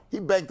 Wow. Yeah. He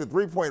banked the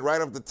three-point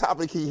right off the top of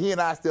the key. He and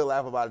I still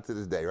laugh about it to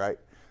this day, right?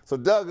 So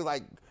Doug is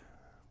like,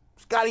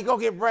 Scotty, go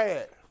get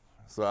Brad.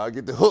 So I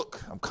get the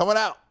hook. I'm coming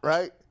out,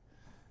 right?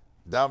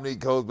 Dominique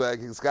goes back.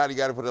 Scotty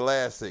got it for the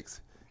last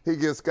 6. He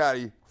gives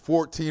Scotty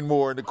 14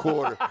 more in the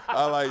quarter.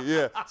 I'm like,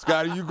 yeah,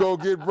 Scotty, you go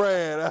get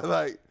Brad. I'm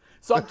like.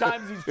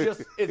 Sometimes he's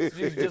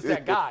just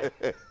that guy.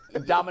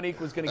 And Dominique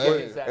was going to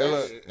get his that.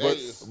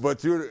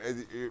 But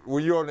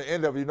when you're on the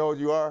end of it, you know what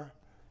you are?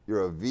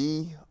 You're a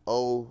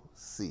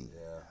VOC,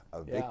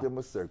 a victim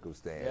of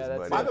circumstance. Yeah,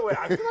 that's by the way,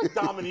 I feel like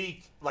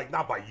Dominique, like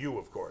not by you,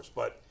 of course,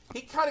 but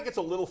he kind of gets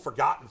a little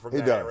forgotten from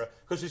that era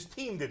because his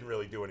team didn't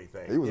really do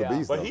anything. He was a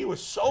beast, but though. he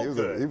was so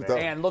good. He was tough.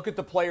 And look at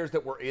the players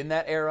that were in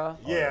that era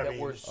that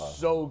were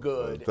so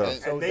good. tough.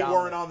 And, so And they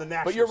dominant. weren't on the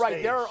national But you're right,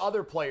 stage. there are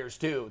other players,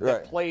 too,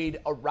 that played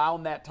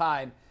around that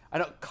time. I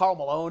know Karl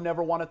Malone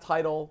never won a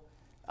title.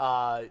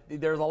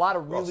 There's a lot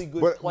of really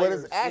good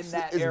players in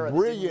that era. It's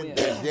brilliant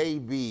that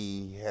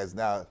JB has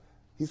now,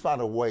 he's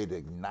found a way to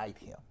ignite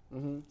him.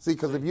 Mm-hmm. See,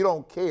 because if you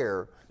don't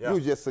care, you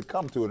just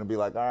succumb to it and be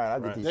like, all right, I'll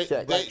get these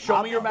checks.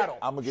 Show me your medal.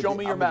 Show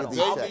me your medal.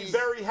 I'll be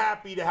very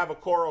happy to have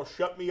Okoro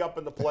shut me up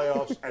in the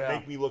playoffs and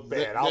make me look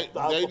bad.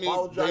 I'll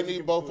apologize. They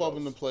need both of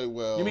them to play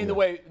well. You mean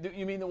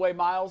the way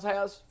Miles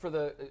has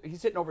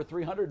he's hitting over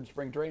 300 in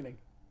spring training.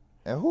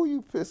 And who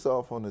you piss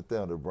off on the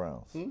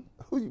Browns?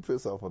 Who you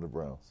piss off on the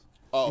Browns?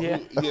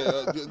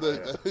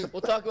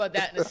 We'll talk about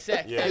that in a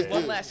sec. Guys,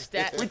 one last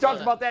stat. We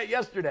talked about that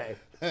yesterday.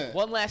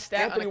 One last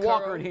stat. Anthony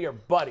Walker and he are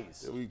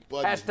buddies.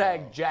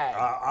 Hashtag Jag.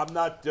 I'm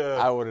not.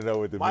 I want to know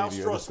what the Miles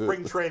media Straw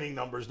spring training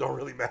numbers don't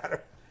really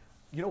matter.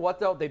 You know what,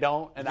 though? They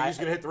don't. And He's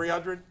going to hit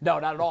 300? No,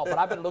 not at all. But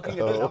I've been looking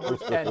at the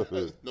numbers.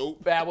 And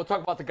Nope. we'll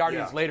talk about the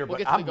Guardians later. We'll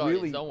but get to the I'm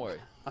Guardians, really, don't worry.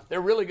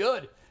 They're really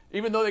good.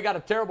 Even though they got a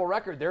terrible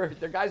record, their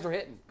guys are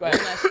hitting. Go ahead.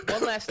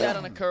 One last stat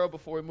on Okoro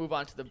before we move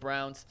on to the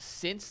Browns.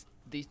 Since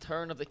the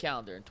turn of the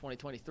calendar in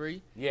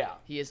 2023,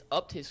 he has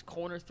upped his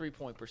corner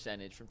three-point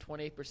percentage from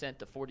 28%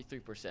 to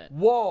 43%.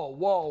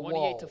 Whoa.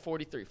 28 to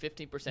 43,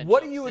 15%.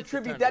 What do you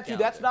attribute that to?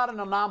 That's not an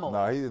anomaly.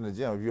 No, he's in the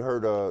gym. You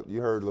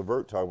heard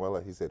Levert talking about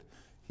it. He said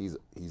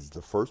he's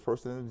the first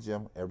person in the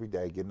gym every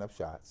day getting up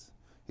shots.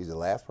 He's the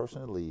last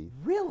person to leave.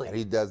 Really? And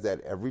he does that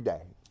every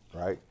day,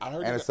 right? I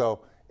heard and so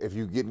if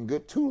you're getting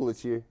good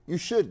tutelage here, you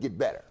should get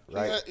better,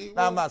 right?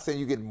 Now, I'm not saying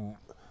you get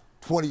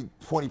 20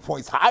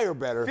 points higher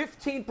better.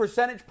 15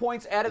 percentage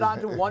points added on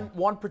to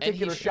one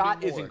particular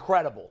shot is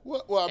incredible.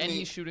 Well, I mean, and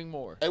he's shooting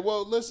more. Hey,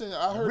 well, listen,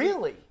 I heard.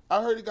 Really?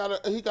 I heard he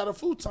got a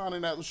futon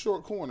in that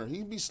short corner.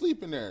 He'd be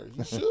sleeping there.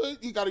 He should.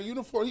 He got a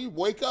uniform. He'd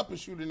wake up and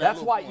shoot in that That's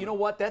why, corner. you know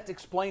what? That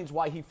explains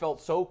why he felt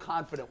so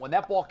confident. When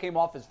that ball came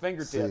off his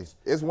fingertips. See,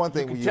 it's one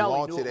thing when you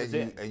launch it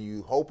and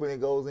you hoping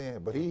it goes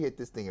in, but he hit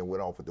this thing and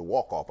went off with the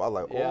walk-off. I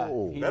was like,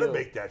 oh. Better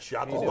make that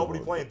shot. There's nobody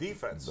playing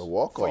defense. The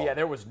walk-off. Oh, yeah,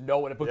 there was no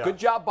one. But good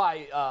job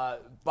by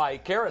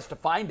Karras to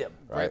find him.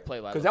 Great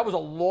play, because that was a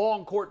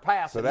long court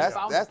pass. So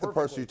that's the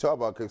person you talk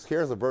about, because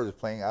Karras LeVert is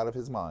playing out of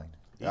his mind.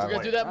 We're going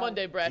to do that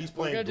Monday, Brad.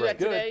 We're going to do that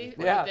today.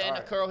 Yeah. Then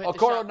Okoro hit the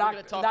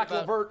shot. knocked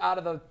LeVert out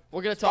of the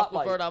We're going to talk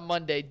LeVert on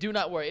Monday. Do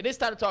not worry. It is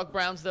time to talk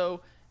Browns,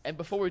 though. And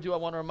before we do, I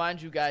want to remind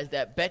you guys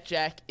that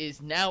BetJack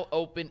is now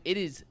open. It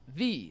is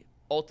the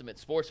ultimate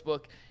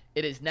sportsbook.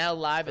 It is now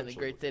live in the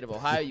great state of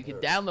Ohio. You can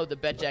download the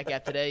BetJack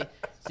app today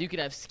so you can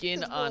have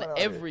skin on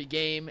every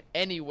game,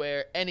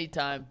 anywhere,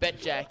 anytime.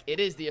 BetJack, it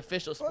is the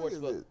official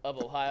sportsbook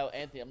of Ohio.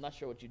 Anthony, I'm not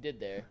sure what you did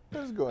there.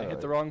 I hit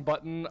the wrong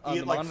button on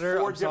the monitor.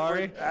 Four I'm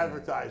sorry. different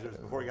advertisers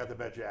before he got the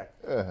BetJack.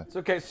 It's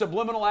okay.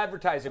 Subliminal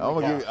advertising. I'm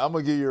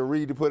gonna give you a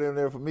read to put in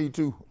there for me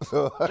too.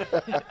 So.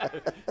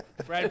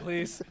 Brad,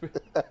 please.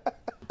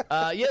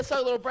 Let's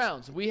talk a little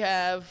Browns. We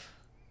have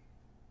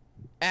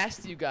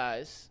asked you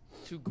guys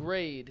to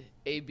grade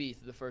AB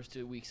through the first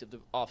 2 weeks of the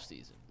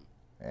offseason.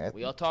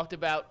 We all talked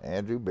about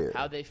Andrew Berry,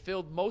 how they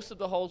filled most of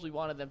the holes we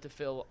wanted them to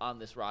fill on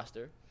this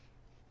roster.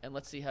 And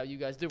let's see how you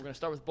guys do. We're going to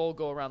start with Bull,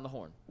 go around the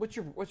horn. What's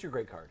your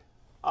grade card?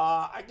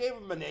 I gave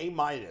him an A-.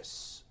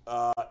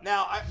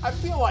 Now, I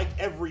feel like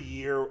every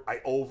year I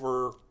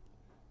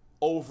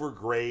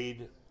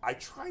overgrade. I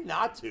try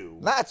not to.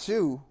 Not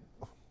you.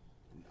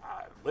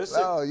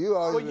 Listen. No, you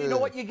always. Well, you know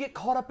what? You get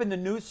caught up in the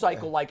news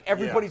cycle. Like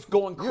everybody's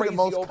going crazy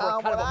over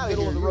kind of a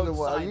middle of the road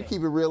signing. You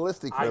keep it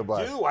realistic for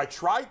everybody. I do. I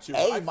try to.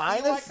 A-? I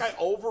feel like I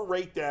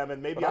overrate them,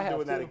 and maybe I'm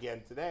doing that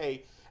again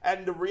today.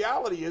 And the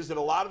reality is that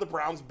a lot of the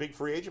Browns' big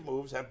free agent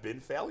moves have been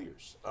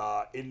failures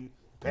in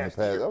past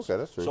years. Okay,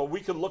 that's true. So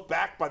we can look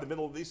back by the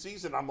middle of this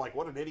season. I'm like,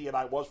 what an idiot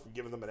I was for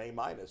giving them an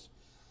A-.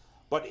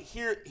 But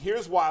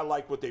here's why I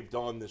like what they've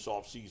done this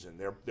offseason.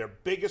 Their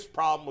biggest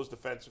problem was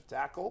defensive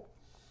tackle.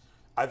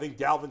 I think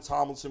Dalvin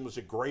Tomlinson was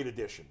a great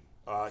addition.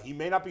 He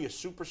may not be a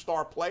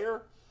superstar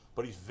player,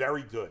 but he's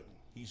very good.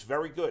 He's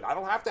very good. I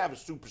don't have to have a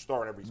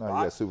superstar in every spot.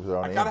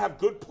 I got to have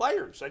good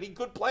players. I need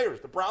good players.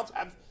 The Browns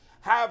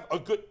have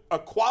a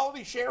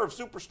quality share of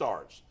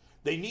superstars.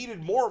 They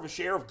needed more of a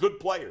share of good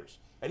players,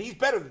 and he's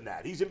better than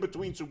that. He's in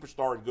between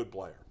superstar and good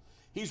player.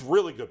 He's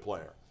really good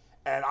player,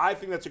 and I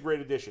think that's a great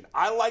addition.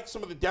 I like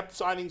some of the depth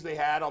signings they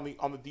had on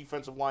the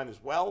defensive line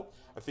as well.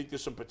 I think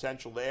there's some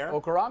potential there.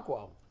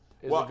 Okoronkwo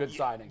is a good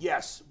signing.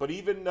 Yes, but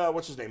even,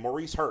 what's his name,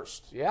 Maurice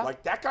Hurst. Yeah.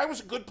 Like, that guy was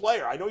a good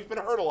player. I know he's been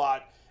hurt a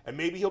lot, and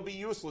maybe he'll be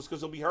useless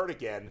because he'll be hurt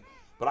again.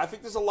 But I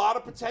think there's a lot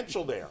of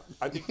potential there.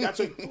 I think that's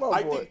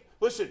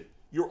listen,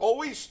 you're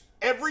always,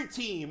 every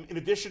team, in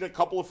addition to a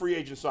couple of free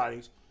agent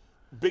signings,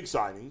 big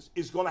signings,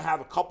 is going to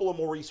have a couple of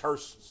Maurice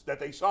Hursts that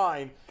they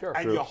sign,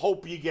 you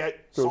hope you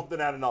get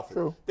something out of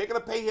nothing. They're going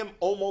to pay him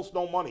almost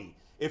no money.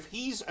 If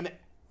he's an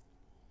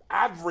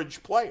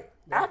average player,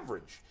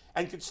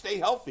 and can stay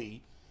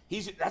healthy,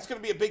 that's going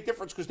to be a big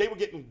difference because they were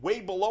getting way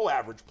below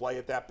average play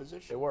at that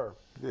position. They were.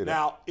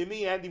 Now, in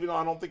the end, even though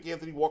I don't think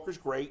Anthony Walker's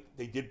great,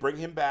 they did bring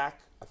him back.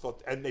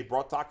 And they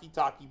brought Taki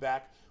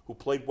back, who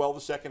played well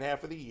the second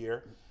half of the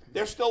year.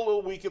 They're still a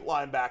little weak at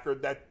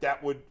linebacker.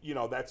 That would,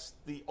 that's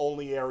the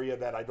only area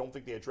that I don't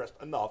think they addressed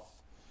enough.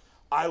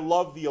 I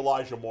love the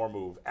Elijah Moore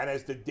move. And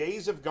as the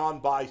days have gone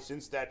by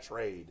since that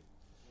trade,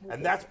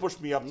 and that's pushed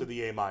me up to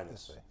the A-.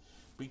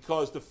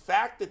 Because the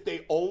fact that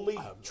they only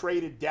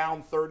traded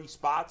down 30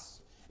 spots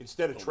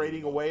instead of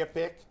trading away a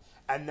pick,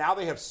 and now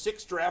they have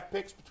 6 draft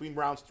picks between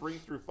rounds 3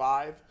 through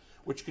 5,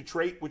 which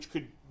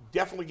could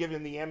definitely give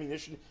them the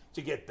ammunition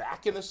to get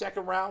back in the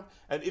second round.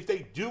 And if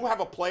they do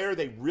have a player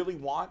they really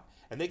want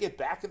and they get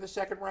back in the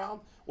second round,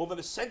 well, then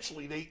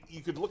essentially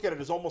you could look at it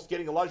as almost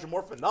getting Elijah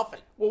Moore for nothing.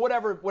 Well,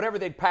 whatever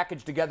they'd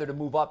package together to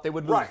move up, they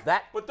would lose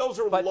that. But those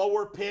are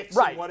lower picks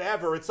and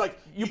whatever. It's like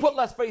you put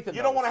less faith in.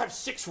 You don't want to have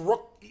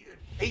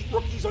 8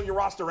 rookies on your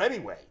roster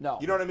anyway. No.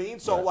 You know what I mean?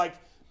 So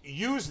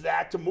use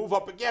that to move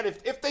up again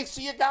if they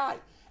see a guy.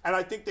 And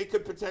I think they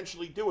could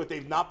potentially do it.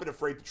 They've not been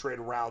afraid to trade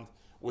around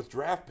with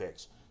draft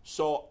picks.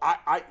 So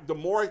the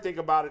more I think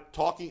about it,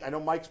 I know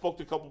Mike spoke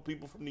to a couple of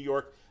people from New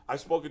York. I've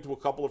spoken to a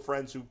couple of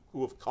friends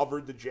who have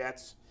covered the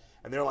Jets,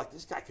 and they're like,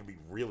 this guy can be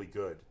really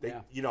good.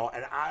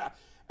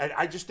 And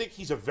I just think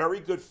he's a very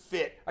good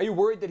fit. Are you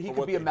worried that he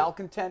could be a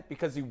malcontent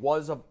because he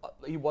was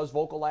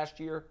vocal last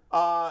year?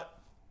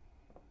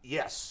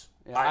 Yes.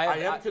 Yeah, I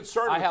am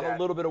concerned with that. I have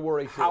a little bit of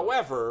worry, too.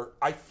 However,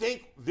 I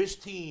think this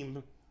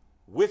team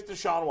with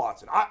Deshaun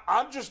Watson,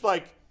 I'm just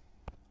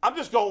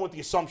going with the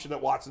assumption that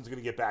Watson's going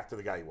to get back to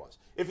the guy he was.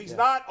 If he's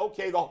not,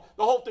 okay, the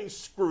whole thing's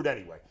screwed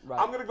anyway. Right.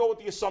 I'm going to go with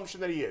the assumption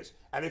that he is.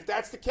 And if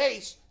that's the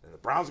case, then the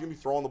Browns are going to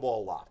be throwing the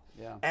ball a lot.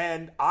 Yeah.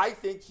 And I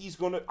think he's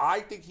going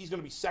to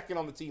be second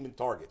on the team in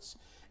targets.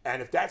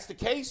 And if that's the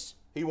case,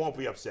 he won't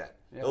be upset.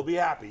 Yeah. He'll be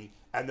happy,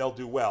 and they'll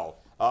do well.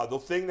 The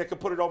thing that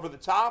could put it over the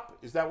top,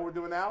 is that what we're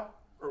doing now?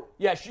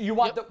 Yeah, you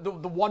want the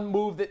one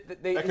move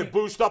that they... That could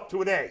boost up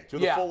to an A, to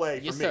the full A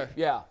for yes, me. Sir.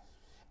 Yeah.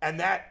 And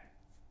that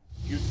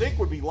you'd think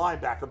would be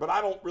linebacker, but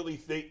I don't really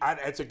think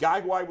it's a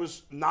guy who I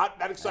was not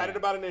that excited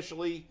about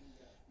initially.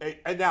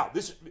 And now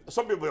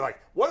some people are like,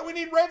 "What do we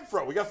need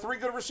Renfro? We got 3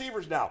 good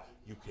receivers now."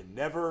 You can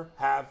never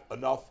have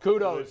enough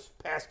good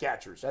pass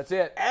catchers. That's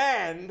it.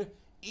 And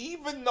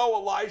even though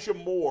Elijah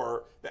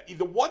Moore,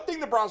 the one thing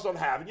the Browns don't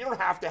have, and you don't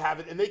have to have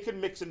it, and they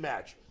can mix and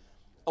match.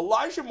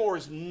 Elijah Moore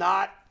is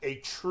not a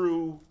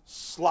true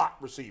slot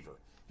receiver.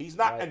 He's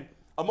not. Right. And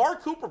Amari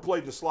Cooper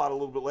played the slot a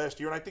little bit last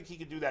year, and I think he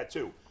could do that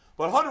too.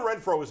 But Hunter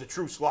Renfrow is a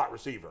true slot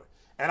receiver.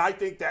 And I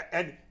think that,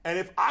 and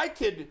if I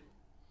could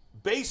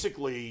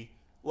basically,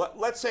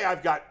 let's say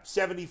I've got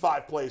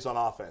 75 plays on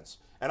offense,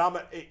 and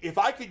if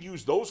I could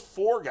use those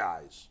 4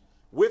 guys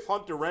with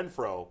Hunter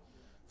Renfrow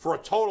for a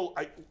total,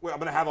 I'm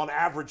going to have on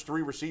average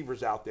 3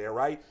 receivers out there,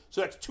 right?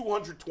 So that's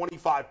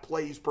 225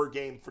 plays per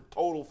game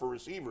total for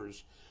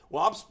receivers.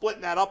 Well, I'm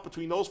splitting that up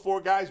between those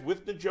 4 guys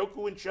with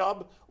Njoku and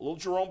Chubb, a little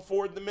Jerome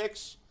Ford in the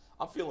mix.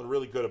 I'm feeling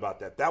really good about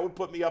that. That would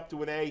put me up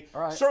to an A.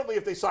 Right. Certainly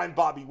if they signed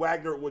Bobby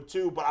Wagner, it would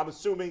too, but I'm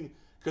assuming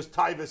because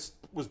Tyvis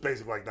was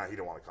basically like, he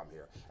didn't want to come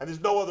here. And there's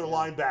no other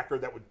linebacker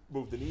that would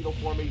move the needle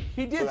for me.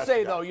 He did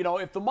say, though,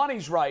 if the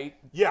money's right.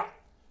 Yeah.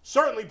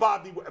 Certainly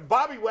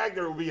Bobby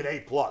Wagner will be an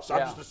A+. I'm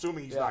just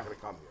assuming he's not going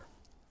to come here.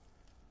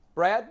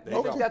 Brad,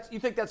 you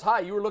think that's high?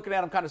 You were looking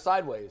at him kind of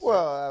sideways.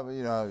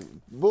 Well,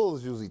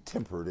 Bull's usually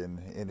tempered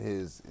in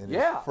his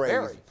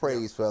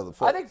praise for other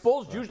folks. I think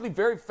Bull's usually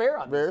very fair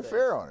on very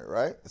fair on it,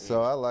 right?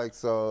 So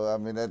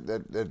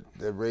that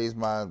raised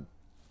my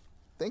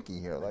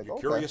thinking here. Like,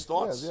 curious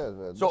thoughts.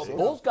 So if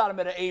Bull's got him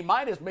at an A-,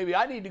 maybe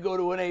I need to go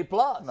to an A+.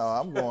 No,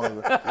 I'm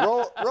going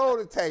roll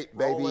the tape,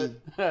 baby.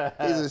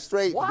 He's a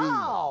straight B.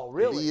 Wow,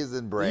 really? B is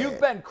in Brad.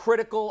 You've been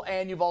critical,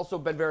 and you've also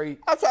been very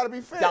I try to be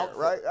fair, doubtful.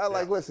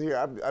 right? Listen here,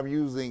 I'm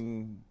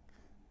using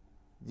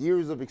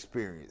years of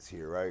experience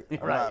here, right?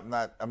 I'm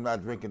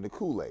not drinking the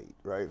Kool-Aid,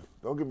 right?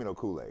 Don't give me no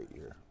Kool-Aid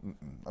here.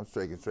 I'm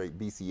straight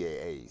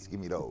BCAAs. Give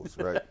me those,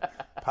 right?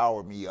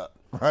 Power me up,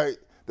 right?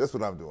 That's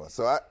what I'm doing.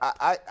 So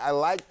I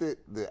like the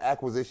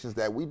acquisitions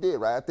that we did,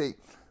 right? I think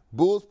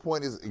Bull's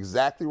point is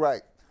exactly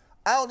right.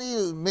 I don't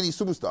need many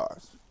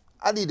superstars.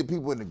 I need the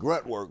people in the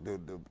grunt work,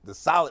 the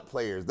solid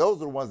players. Those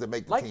are the ones that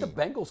make the team. Like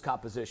the Bengals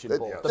composition,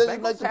 Bull. The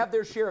Bengals have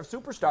their share of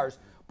superstars,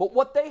 but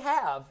what they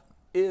have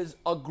is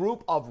a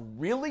group of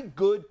really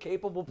good,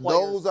 capable players.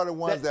 Those are the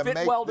ones that fit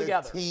make well the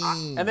together.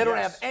 team. And they don't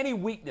have any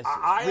weaknesses.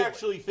 I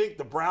actually think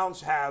the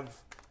Browns have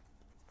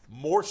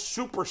more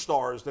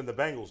superstars than the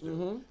Bengals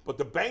do, but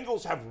the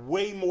Bengals have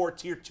way more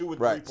tier 2 and 3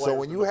 players. So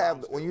when you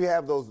have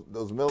those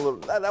middle,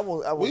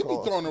 we be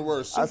throwing the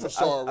word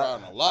superstar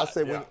around a lot. I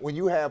say when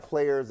you have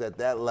players at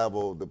that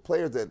level, the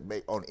players that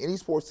make on any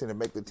sports team that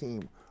make the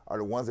team are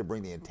the ones that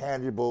bring the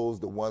intangibles,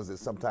 the ones that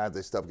sometimes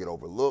their stuff get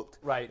overlooked.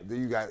 Right.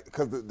 You got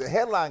because the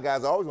headline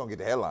guys are always gonna get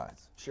the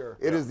headlines. Sure.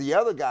 It is the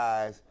other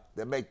guys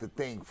that make the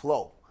thing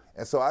flow.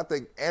 And so I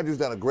think Andrew's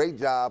done a great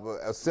job of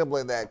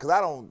assembling that because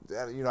I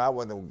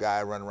wasn't the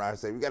guy running around and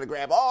say, we got to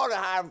grab all the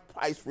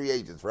high-priced free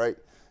agents, right?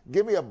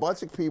 Give me a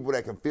bunch of people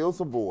that can fill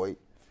some void.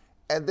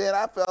 And then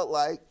I felt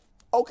like,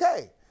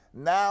 okay,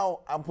 now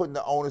I'm putting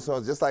the onus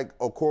on, just like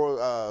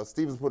Okoro,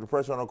 Stevens put the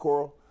pressure on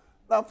Okoro.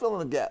 Now I'm filling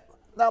the gap.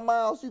 Now,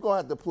 Miles, you're going to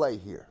have to play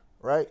here,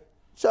 right?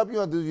 Chubb, you're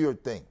going to do your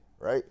thing,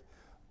 right?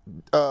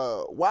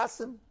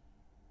 Watson,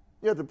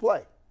 you have to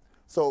play.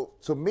 So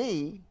to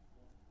me,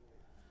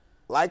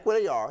 like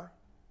where they are,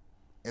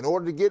 in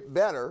order to get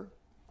better,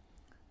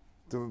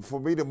 for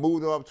me to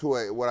move them up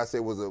to what I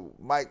said was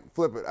Mike,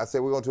 flip it. I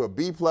said we're going to a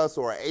B+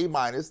 or an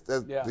A-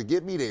 to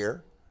get me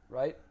there.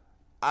 Right.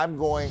 I'm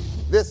going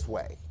this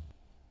way.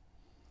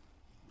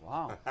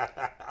 Wow.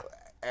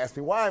 Ask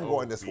me why I'm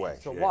going this way.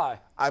 So why?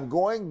 I'm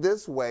going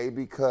this way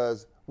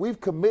because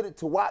we've committed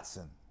to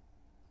Watson,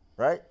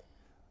 right?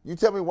 You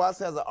tell me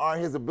Watson has an arm,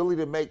 his ability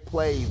to make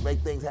plays,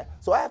 make things happen.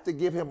 So I have to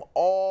give him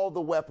all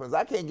the weapons.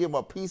 I can't give him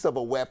a piece of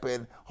a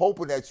weapon,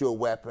 hoping that you're a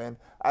weapon.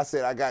 I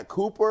said I got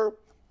Cooper,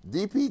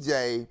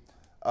 DPJ,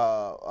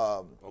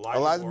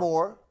 Elijah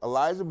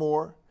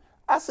Moore.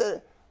 I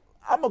said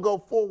I'm gonna go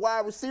full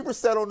wide receiver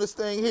set on this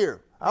thing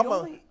here. I'm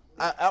gonna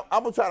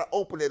try to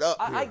open it up.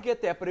 I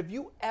get that, but have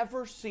you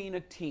ever seen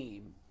a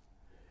team?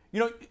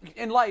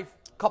 In life,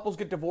 couples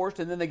get divorced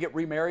and then they get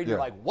remarried. Yeah. You're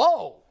like,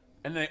 whoa.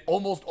 And they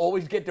almost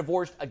always get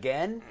divorced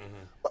again.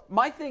 Mm-hmm.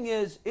 My thing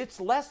is,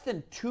 it's less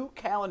than 2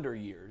 calendar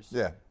years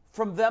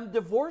from them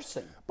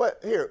divorcing. But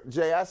here,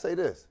 Jay, I say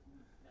this.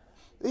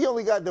 He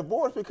only got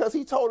divorced because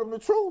he told him the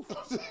truth.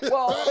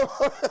 Well,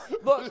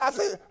 look, I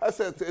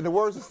said, in the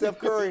words of Steph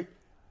Curry,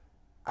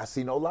 I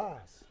see no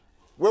lies.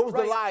 Where was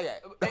the lie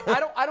at?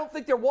 I don't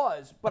think there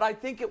was, but I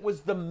think it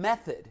was the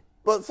method.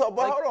 But hold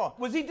on.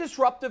 Was he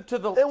disruptive to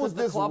the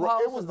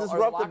clubhouse? It was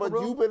disruptive, but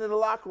you've been in the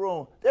locker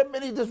room. There are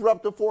many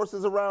disruptive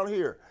forces around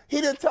here.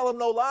 He didn't tell him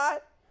no lie.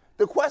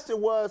 The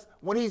question was,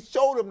 when he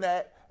showed him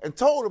that and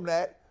told him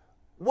that,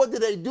 what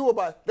did they do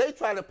about it? They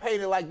tried to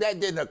paint it like that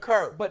didn't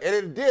occur, and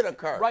it did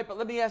occur. Right, but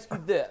let me ask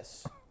you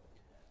this.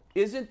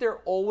 isn't there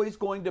always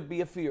going to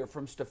be a fear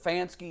from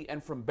Stefanski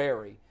and from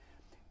Barry?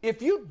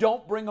 If you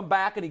don't bring him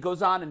back and he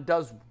goes on and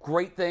does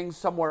great things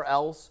somewhere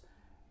else,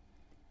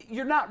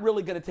 you're not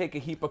really going to take a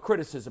heap of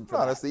criticism from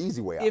that. No, that's the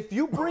easy way out. If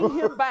you bring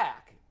him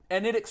back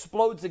and it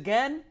explodes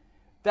again,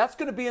 that's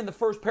going to be in the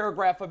first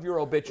paragraph of your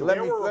obituary.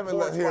 There were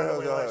reports, by the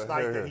way, last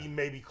night that he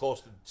may be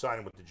close to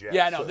signing with the Jets.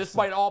 Yeah, I know. This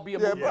might all be a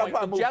moot point.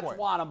 The Jets point.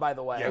 want him, by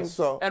the way.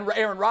 Yeah. And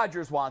Aaron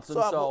Rodgers wants him.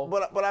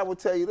 But I will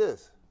tell you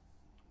this.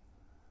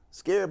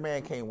 Scared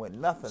man can't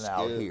win nothing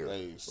out here.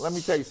 Let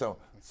me tell you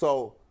something.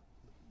 So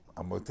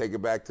I'm going to take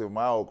it back to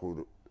my old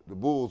crew. The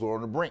Bulls were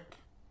on the brink.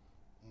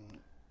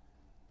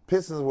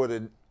 Pistons were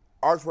the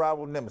arch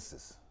rival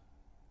nemesis.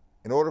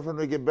 In order for them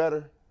to get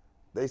better,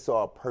 they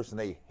saw a person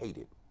they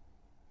hated.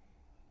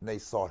 And they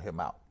sought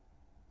him out.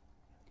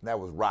 And that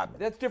was Rodman.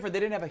 That's different. They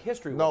didn't have a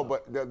history with No, him.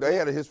 but they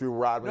had a history with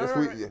Rodman.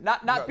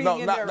 Not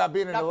being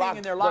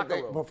in their locker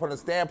room. But from the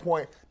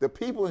standpoint, the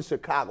people in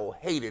Chicago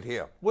hated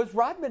him. Was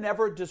Rodman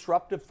ever a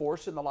disruptive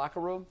force in the locker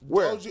room?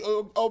 Where?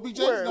 OBJ's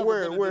Where?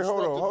 never been a disruptive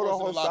Hold force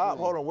on, in the locker stop. room.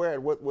 Hold on, where?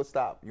 What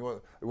stop? You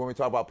want me to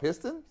talk about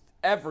Pistons?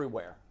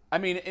 Everywhere. I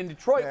mean, in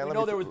Detroit, we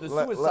know there was the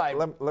suicide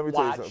Let me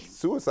tell you something.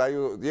 Suicide,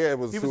 it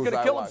was he suicide. was going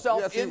to kill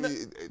himself yes, in the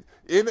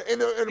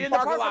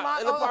parking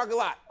lot. In the parking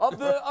lot. Of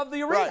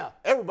the arena. Right.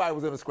 Everybody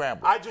was in a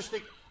scramble. I just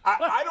think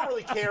I don't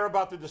really care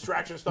about the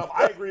distraction stuff.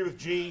 I agree with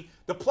G.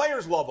 The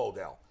players love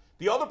Odell.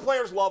 The other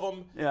players love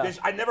him. Yeah.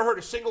 I never heard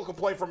a single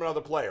complaint from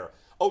another player.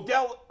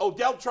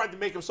 Odell tried to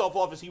make himself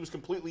off as he was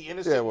completely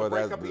innocent in the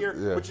breakup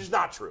here, which is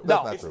not true.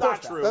 No, it's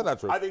not true. That's not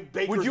true. I think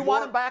Baker's Would you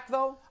want him back,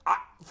 though?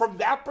 From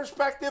that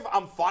perspective,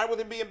 I'm fine with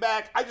him being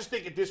back. I just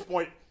think at this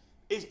point,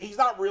 he's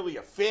not really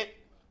a fit.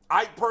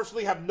 I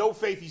personally have no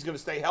faith he's going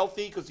to stay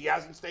healthy because he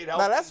hasn't stayed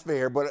healthy. Now, that's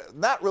fair, but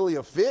not really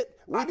a fit.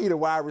 We need a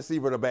wide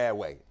receiver in a bad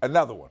way.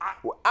 Another one.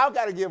 I've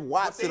got to give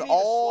Watson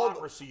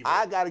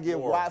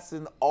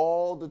Watson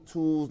all the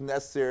tools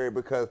necessary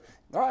because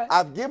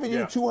I've given you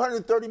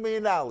 $230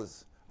 million.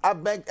 I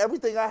banked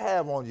everything I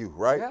have on you,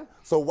 right? Yeah.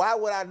 So why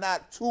would I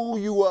not tool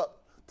you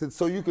up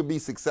so you can be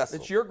successful?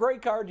 It's your gray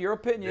card, your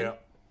opinion. Yeah.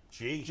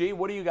 G,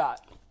 what do you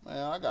got? Man,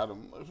 I got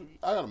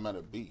him at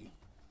a B.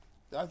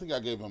 I think I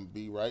gave him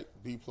B, right?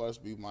 B plus,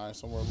 B minus,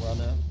 somewhere around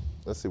there.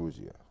 Let's see what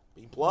you got.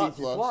 B plus.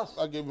 B plus.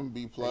 I gave him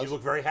B plus. And you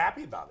look very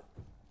happy about it.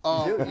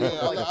 I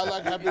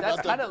like happy about that.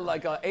 That's kind of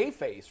like an A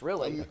face,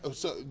 really.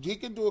 So he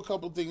can do a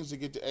couple things to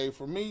get to A.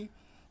 For me,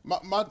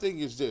 my thing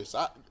is this.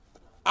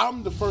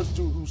 I'm the first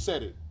dude who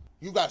said it.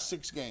 You got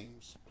 6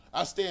 games.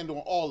 I stand on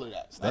all of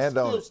that. I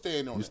still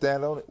stand on it. You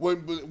stand on it?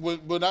 When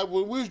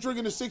we was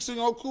drinking the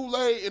 6-0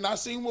 Kool-Aid and I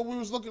seen what we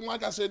was looking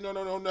like, I said,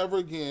 no, never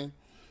again.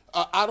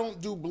 I don't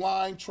do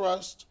blind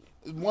trust.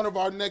 One of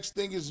our next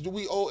thing is, do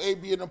we owe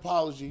AB an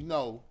apology?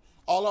 No.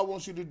 All I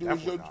want you to do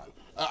is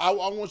I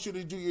want you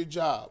to do your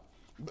job.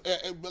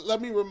 But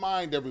let me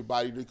remind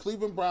everybody, the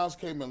Cleveland Browns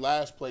came in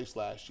last place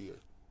last year.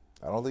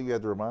 I don't think you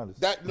have to remind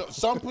us.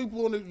 Some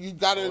people, you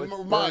got to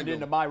remind them.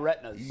 Into my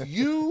retinas.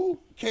 You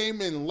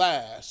came in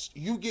last.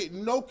 You get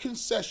no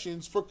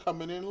concessions for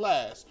coming in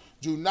last.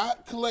 Do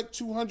not collect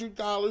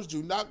 $200.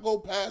 Do not go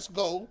past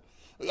go.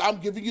 I'm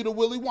giving you the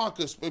Willy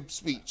Wonka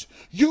speech.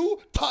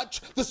 You touch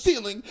the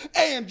ceiling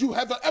and you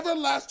have an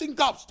everlasting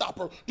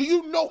gobstopper. Do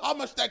you know how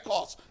much that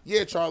costs?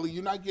 Yeah, Charlie,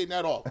 you're not getting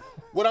that off.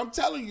 What I'm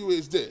telling you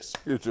is this.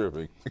 You're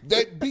tripping.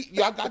 That B,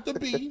 y'all got the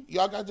B.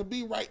 Y'all got the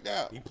B right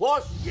now. B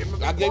plus.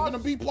 I gave him a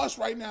B plus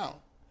right now.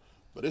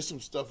 But there's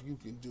some stuff you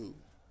can do.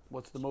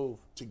 What's the move?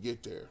 To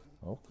get there.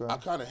 Okay. I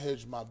kind of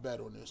hedged my bet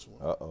on this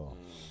one. Uh-oh.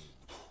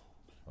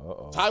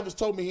 Tyvus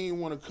told me he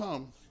didn't want to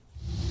come.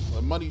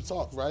 But money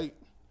talk, right?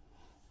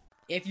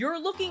 If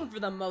you're looking for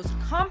the most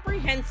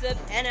comprehensive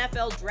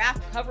NFL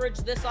draft coverage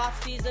this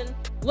offseason,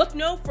 look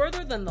no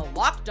further than the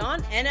Locked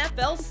On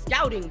NFL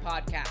Scouting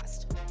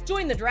Podcast.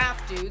 Join the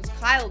draft dudes,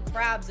 Kyle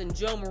Krabs and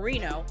Joe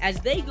Marino, as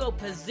they go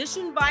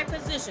position by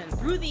position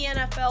through the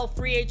NFL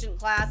free agent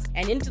class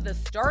and into the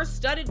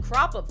star-studded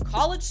crop of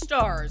college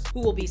stars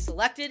who will be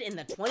selected in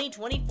the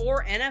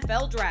 2024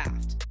 NFL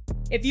Draft.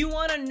 If you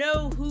want to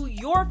know who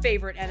your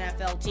favorite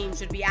NFL team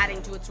should be adding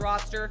to its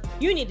roster,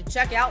 you need to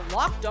check out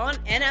Locked On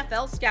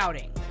NFL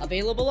Scouting,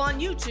 available on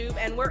YouTube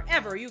and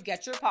wherever you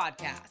get your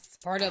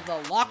podcasts. Part of the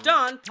Locked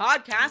On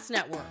Podcast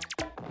Network,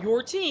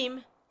 your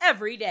team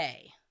every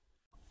day.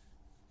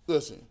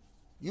 Listen,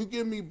 you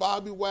give me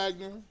Bobby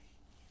Wagner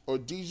or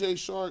DJ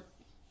Shark,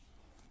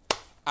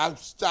 I'll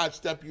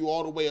step you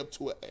all the way up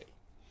to an A.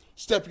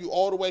 Step you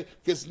all the way,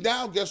 because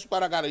now guess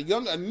what? I got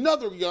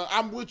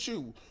I'm with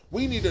you.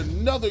 We need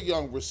another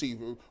young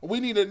receiver. We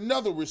need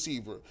another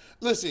receiver.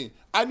 Listen,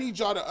 I need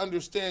y'all to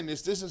understand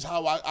this. This is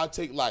how I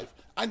take life.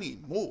 I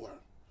need more.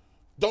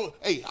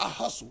 I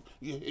hustle.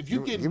 If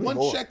you get one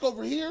more check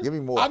over here, give me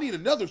more. I need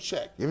another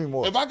check. Give me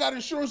more. If I got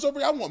insurance over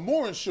here, I want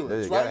more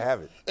insurance. You gotta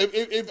have it.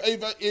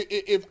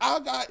 If I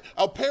got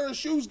a pair of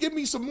shoes, give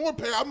me some more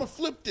pair. I'm gonna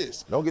flip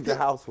this. Don't get the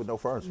house with no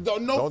furniture.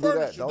 No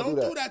furniture. Don't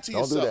do that to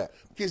yourself. Don't do that.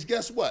 Because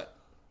guess what?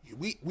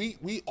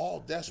 We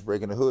all desperate.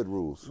 Breaking the hood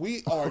rules.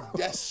 We are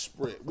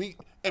desperate.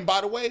 And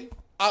by the way,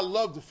 I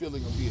love the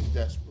feeling of being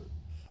desperate.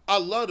 I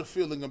love the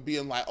feeling of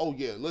being like, oh,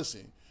 yeah,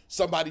 listen,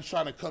 somebody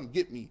trying to come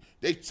get me.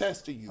 They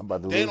testing you.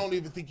 They don't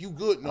even think you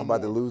good no more. I'm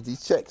about to lose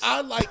these checks.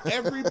 I like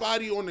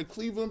everybody on the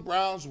Cleveland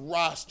Browns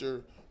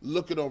roster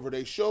looking over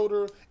their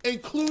shoulder,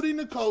 including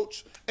the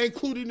coach,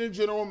 including the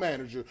general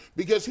manager.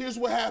 Because here's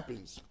what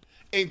happens.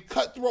 In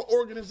cutthroat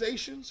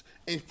organizations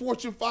and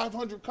Fortune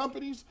 500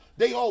 companies,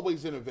 they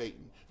always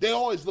innovating. They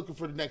always looking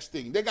for the next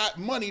thing. They got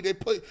money they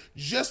put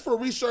just for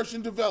research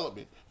and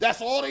development.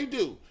 That's all they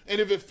do. And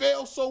if it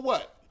fails, so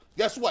what?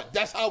 Guess what?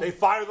 That's how they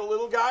fire the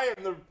little guy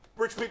and the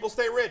rich people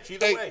stay rich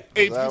either way.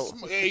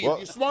 If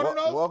you're smart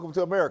enough, welcome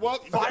to America.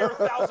 Fire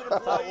 1,000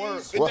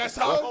 employees. And that's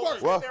how it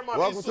works.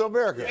 Welcome to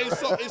America.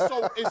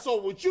 And so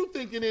what you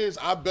thinking is,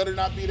 I better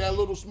not be that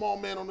little small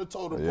man on the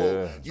totem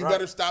pole. You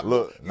better stop.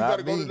 Look, you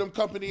better go to them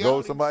company Go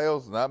outings. somebody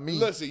else, not me.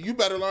 Listen, you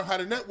better learn how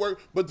to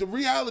network. But the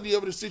reality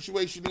of the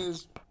situation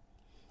is,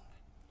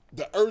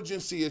 the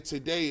urgency of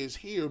today is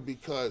here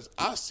because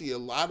I see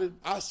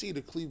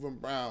the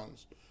Cleveland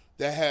Browns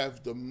that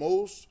have the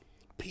most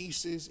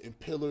pieces and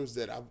pillars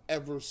that I've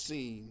ever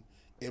seen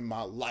in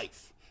my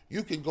life.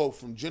 You can go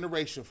from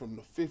generation from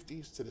the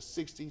 50s to the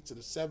 60s to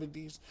the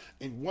 70s,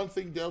 and one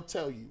thing they'll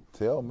tell you,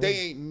 they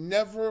ain't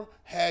never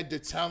had the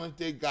talent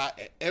they got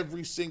at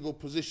every single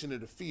position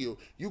of the field.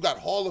 You got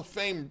Hall of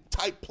Fame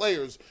type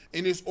players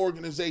in this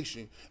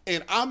organization,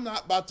 and I'm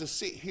not about to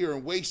sit here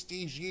and waste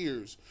these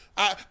years.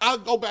 I'll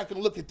go back and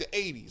look at the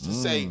 80s and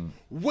say,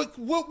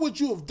 what would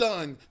you have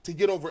done to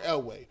get over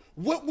Elway?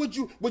 Would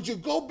you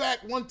go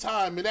back one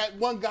time and that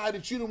one guy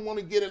that you didn't want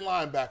to get in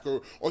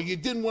linebacker or you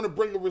didn't want to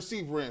bring a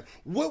receiver in?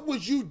 What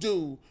would you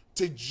do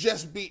to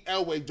just beat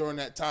Elway during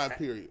that time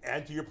period?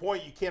 And to your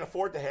point, you can't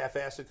afford to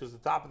half-ass it because the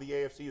top of the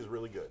AFC is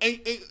really good.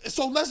 And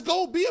so let's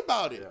go be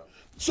about it. Yeah.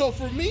 So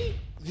for me,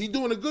 he's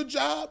doing a good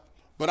job,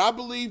 but I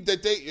believe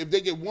that if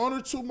they get one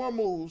or two more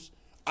moves,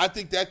 I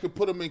think that could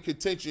put them in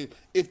contention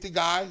if the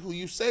guy who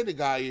you say the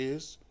guy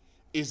is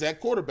that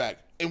quarterback.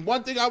 And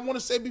one thing I want to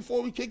say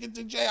before we kick it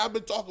to Jay, I've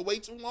been talking way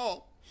too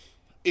long,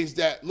 is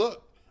that,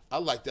 look, I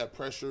like that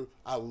pressure.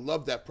 I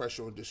love that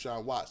pressure on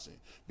Deshaun Watson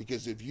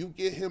because if you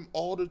get him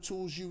all the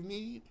tools you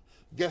need,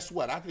 guess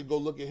what? I could go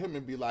look at him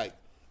and be like,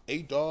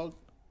 hey, dog,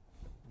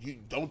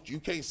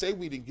 you can't say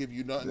we didn't give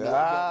you nothing.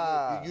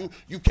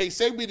 You can't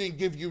say we didn't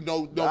give you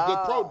no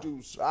good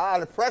produce.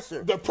 The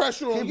pressure. The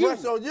pressure on Keep you.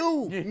 pressure on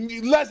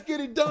you. Let's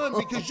get it done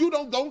because you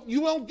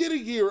don't get a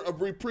year of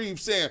reprieve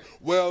saying,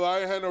 well, I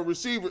ain't had no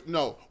receiver.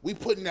 No, we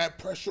putting that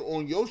pressure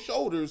on your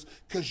shoulders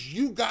because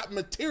you got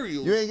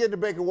material. You ain't getting the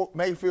Baker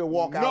Mayfield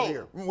walk out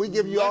here. We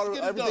give you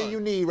everything you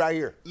need right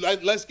here.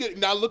 Let's get it.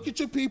 Now look at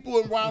your people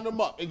and round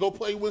them up and go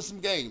play with some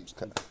games.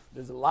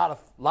 There's a lot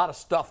of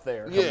stuff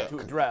there to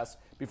address.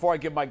 Before I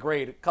give my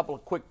grade, a couple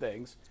of quick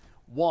things.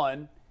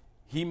 One,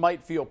 he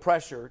might feel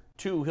pressure.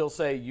 Two, he'll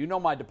say, you know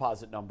my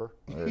deposit number.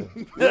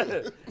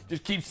 Yeah.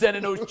 Just keep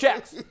sending those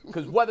checks.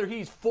 Because whether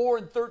he's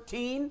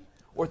 4-13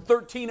 or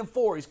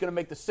 13-4, he's going to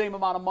make the same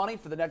amount of money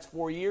for the next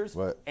 4 years,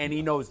 and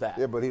he knows that.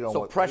 Yeah, but he don't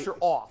want pressure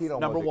off,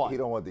 number one. He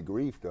don't want the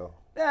grief, though.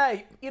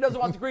 Yeah, he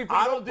doesn't want the grief.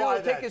 But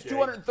he'll take his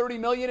 $230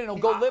 million and he'll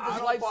go live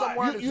his life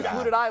somewhere on a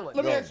secluded island.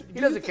 Let me ask you, he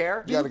doesn't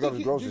care. You got to go to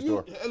the grocery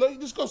store.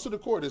 This goes to the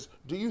court.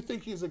 Do you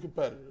think he's a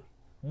competitor?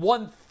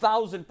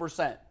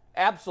 1,000%.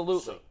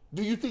 Absolutely.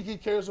 Do you think he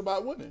cares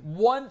about winning?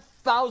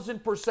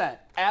 1,000%.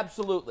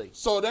 Absolutely.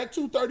 So that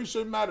 230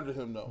 shouldn't matter to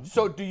him, though.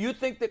 So do you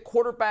think that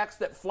quarterbacks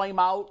that flame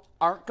out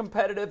aren't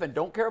competitive and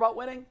don't care about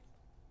winning?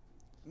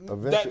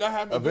 That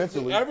happens.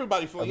 Eventually.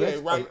 Everybody feels,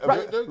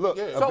 right. Look,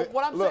 so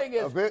what I'm saying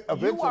is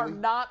you are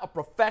not a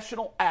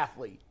professional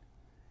athlete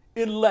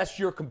unless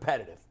you're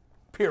competitive.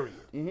 Period.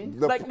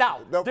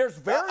 Mm-hmm. There's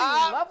varying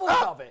levels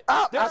of it.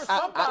 There are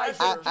some guys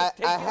that are just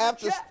taking a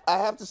check. I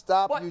have to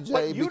stop you, Jay,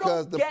 but you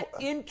because don't get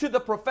into the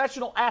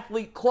professional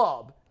athlete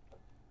club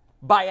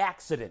by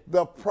accident.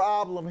 The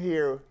problem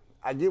here,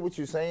 I get what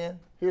you're saying.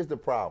 Here's the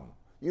problem.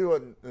 You know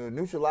what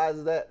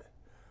neutralizes that?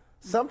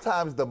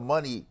 Sometimes the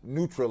money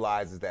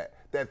neutralizes that.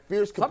 That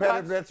fierce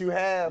competitor that you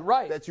have,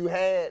 that you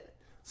had.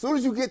 As soon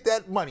as you get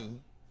that money.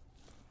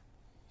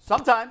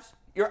 Sometimes.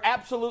 You're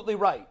absolutely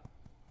right.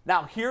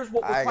 Now, here's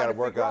what we're trying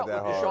to figure out with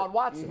Deshaun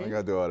Watson. I got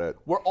to do all that.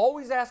 We're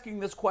always asking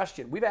this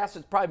question. We've asked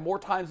it probably more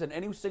times than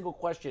any single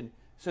question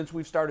since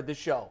we've started this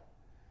show.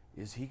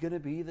 Is he going to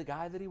be the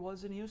guy that he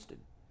was in Houston?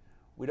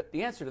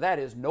 The answer to that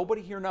is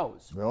nobody here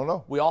knows. We don't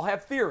know. We all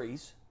have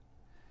theories.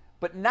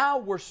 But now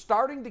we're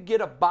starting to get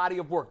a body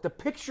of work. The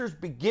picture's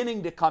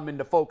beginning to come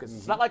into focus. Mm-hmm.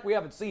 It's not like we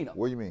haven't seen him.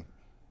 What do you mean?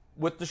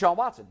 With Deshaun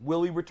Watson.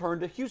 Will he return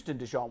to Houston,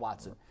 Deshaun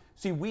Watson?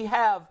 See, we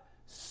have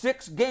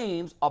 6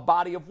 games, a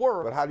body of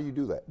work. But how do you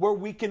do that? Where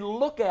we can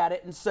look at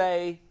it and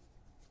say,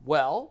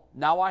 well,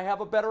 now I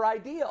have a better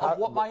idea of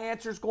what my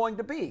answer is going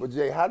to be. But,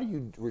 Jay, how do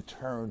you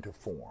return to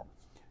form?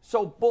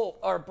 So,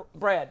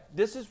 Brad,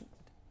 this is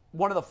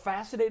one of the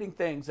fascinating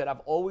things that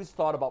I've always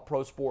thought about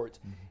pro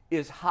sports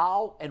is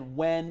how and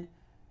when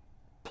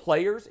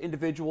players,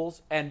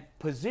 individuals, and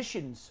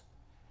positions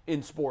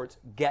in sports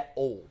get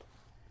old.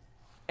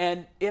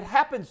 And it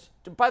happens,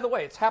 by the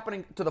way, it's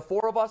happening to the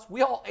 4 of us.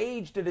 We all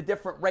aged at a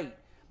different rate.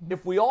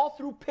 if we all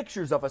threw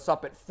pictures of us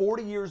up at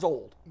 40 years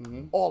old,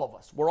 all of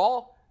us, we're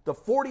all the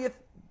 40th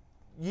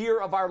year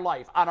of our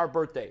life on our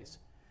birthdays.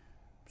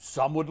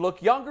 Some would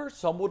look younger,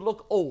 some would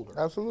look older.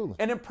 Absolutely.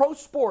 And in pro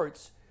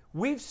sports,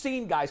 we've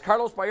seen guys.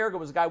 Carlos Baerga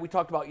was a guy we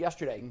talked about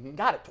yesterday.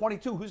 God, at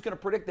 22, who's going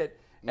to predict that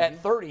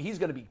at 30 he's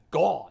going to be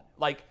gone?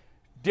 Like,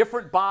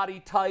 different body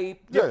type,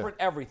 different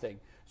everything.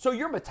 So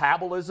your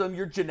metabolism,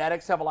 your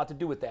genetics have a lot to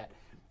do with that.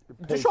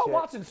 Deshaun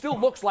Watson still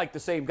looks like the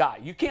same guy.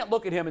 You can't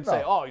look at him and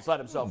say, oh, he's let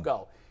himself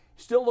go.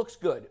 Still looks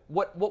good.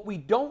 What we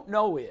don't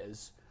know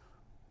is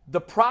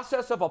the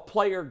process of a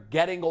player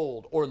getting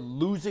old or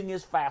losing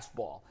his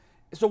fastball.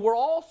 So we're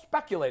all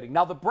speculating.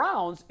 Now, the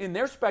Browns, in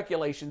their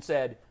speculation,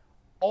 said,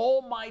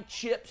 all my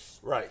chips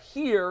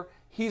here,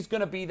 he's going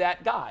to be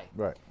that guy.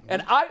 Right.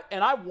 And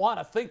I want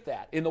to think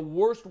that. In the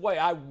worst way,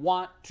 I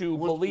want to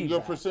believe your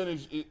that.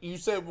 percentage, you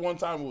said one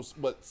time was,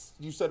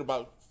 you said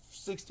about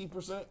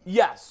 60%?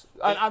 Yes.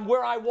 On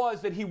where I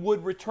was that he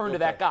would return to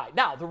that guy.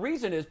 Now, the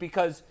reason is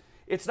because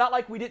it's not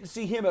like we didn't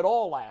see him at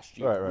all last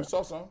year. Right. We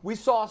saw some. We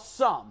saw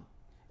some.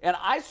 And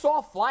I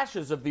saw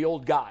flashes of the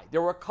old guy.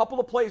 There were a couple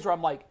of plays where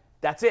I'm like,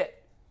 that's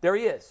it. There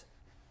he is.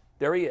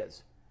 There he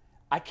is.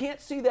 I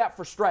can't see that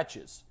for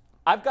stretches.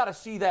 I've got to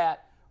see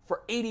that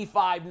for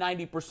 85,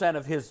 90%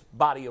 of his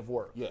body of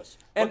work. Yes.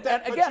 And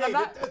But again, Jay,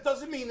 that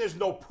doesn't mean there's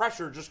no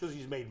pressure just because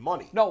he's made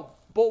money. No,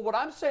 Bull, what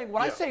I'm saying,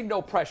 when I say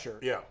no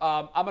pressure,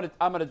 I'm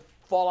gonna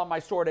fall on my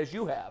sword as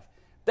you have.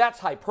 That's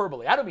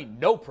hyperbole. I don't mean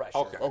no pressure.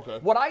 Okay.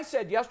 What I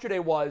said yesterday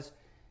was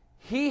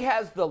he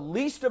has the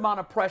least amount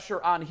of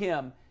pressure on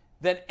him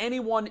than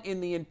anyone in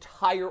the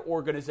entire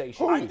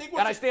organization.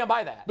 I stand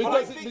by that.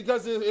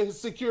 Because of his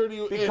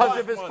security. Because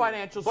of his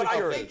financial But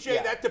security. I think,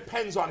 Jay, that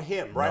depends on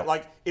him, right?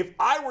 Like, if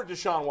I were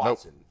Deshaun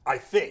Watson, I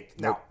think,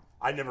 now,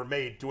 I never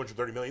made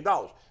 $230 million.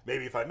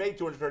 Maybe if I made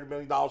 $230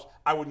 million,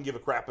 I wouldn't give a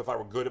crap if I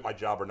were good at my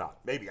job or not.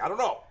 Maybe. I don't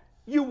know.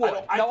 You would.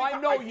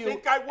 I know you.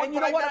 think I would, and you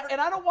know what? And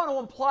I don't want to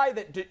imply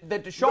that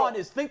Deshaun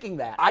is thinking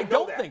that. I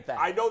don't think that.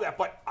 I know that.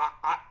 But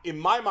in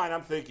my mind,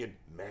 I'm thinking,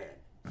 man,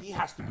 he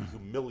has to be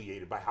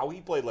humiliated by how he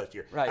played last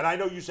year. Right. And I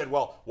know you said,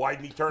 well, why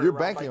didn't he turn You're it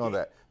around? banking on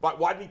that. But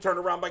why didn't he turn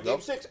around by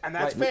game 6? And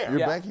that's fair.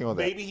 You're banking on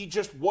that. Maybe he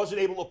just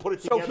wasn't able to put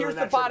it So together. here's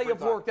the body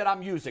of work that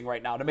I'm using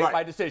right now to make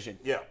my decision.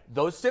 Yeah.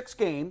 Those 6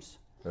 games.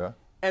 Yeah.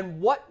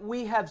 And what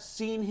we have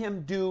seen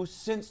him do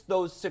since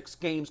those 6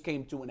 games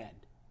came to an end.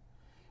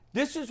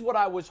 This is what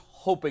I was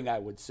hoping I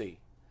would see.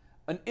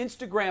 An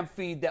Instagram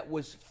feed that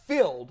was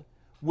filled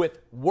with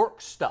work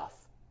stuff.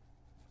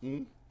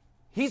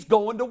 He's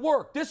going to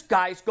work. This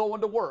guy's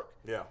going to work.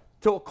 Yeah.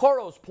 To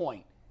Okoro's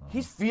point,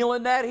 he's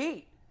feeling that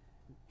heat.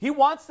 He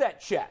wants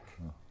that check.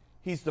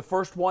 He's the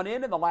first one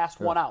in and the last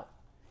one out.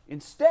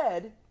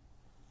 Instead,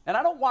 and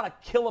I don't want to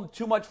kill him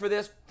too much for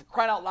this,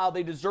 crying out loud,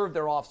 they deserve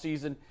their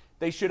offseason.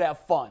 They should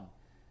have fun.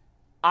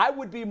 I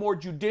would be more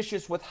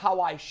judicious with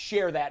how I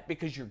share that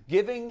because you're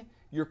giving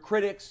your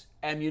critics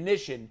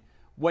ammunition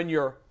when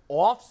your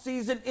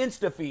off-season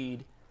Insta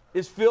feed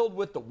is filled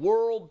with the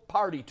World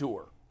Party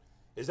Tour.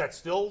 Is that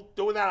still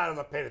doing that? I'm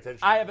not paying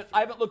attention. I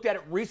haven't looked at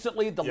it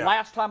recently. The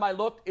last time I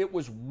looked, it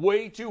was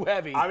way too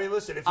heavy. I mean,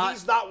 listen, if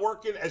he's not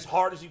working as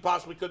hard as he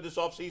possibly could this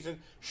offseason,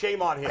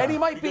 shame on him. And he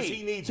might be.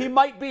 He needs he it.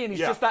 might be, and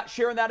he's just not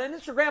sharing that on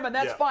Instagram, and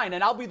that's fine.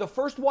 And I'll be the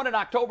first one in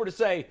October to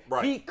say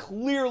he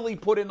clearly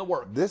put in the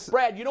work.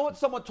 Brad, you know what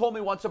someone told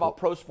me once about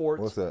pro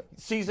sports? What's that?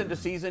 Season to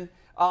season.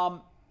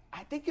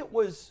 I think it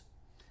was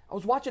I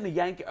was watching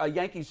a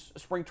Yankees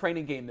spring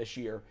training game this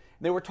year. And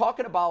they were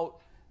talking about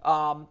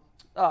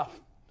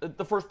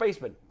the first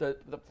baseman, the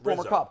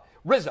former Cub,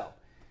 Rizzo.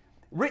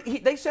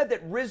 They said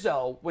that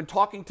Rizzo, when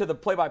talking to the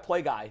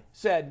play-by-play guy,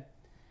 said,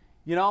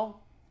 you know,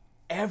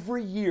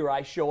 every year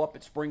I show up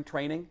at spring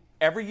training,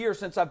 every year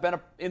since I've been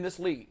in this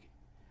league,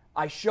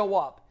 I show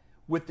up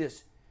with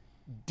this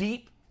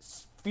deep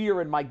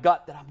fear in my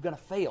gut that I'm going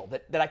to fail,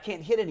 that I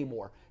can't hit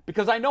anymore,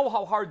 because I know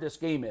how hard this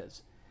game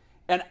is.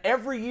 And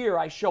every year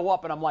I show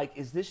up and I'm like,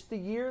 is this the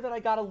year that I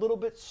got a little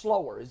bit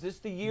slower? Is this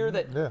the year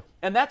that... Yeah.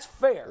 And that's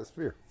fair. That's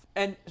fair.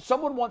 And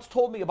someone once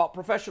told me about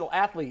professional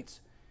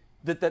athletes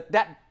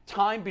that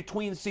time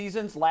between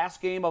seasons,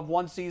 last game of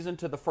one season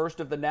to the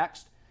first of the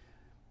next,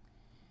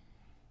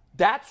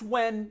 that's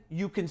when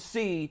you can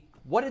see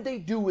what did they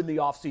do in the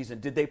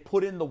offseason? Did they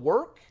put in the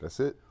work? That's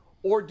it.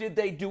 Or did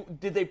they give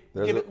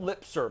it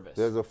lip service?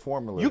 There's a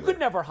formula. You could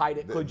never hide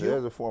it, could you?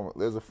 There's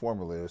a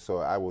formula there. So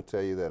I will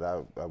tell you that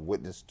I've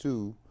witnessed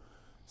 2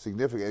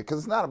 significant, because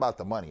it's not about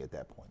the money at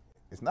that point.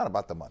 It's not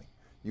about the money.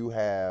 You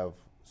have,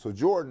 so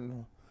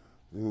Jordan,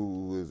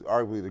 who is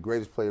arguably the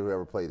greatest player who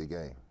ever played the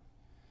game,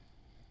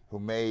 who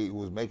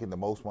was making the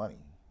most money,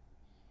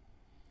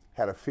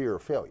 had a fear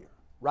of failure.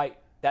 Right.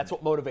 That's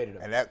what motivated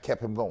him. And that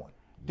kept him going.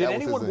 Did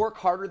anyone work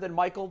harder than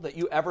Michael that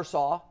you ever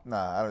saw?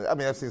 Nah, I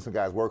mean, I've seen some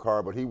guys work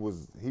hard, but he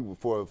was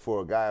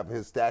for a guy of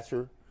his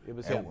stature. It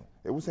was him.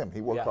 It was him.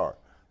 He worked hard.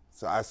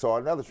 So I saw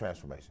another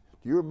transformation.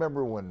 Do you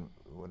remember when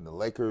the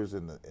Lakers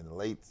in the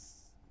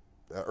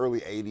early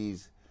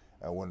 '80s,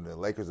 when the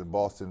Lakers and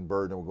Boston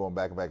Bird were going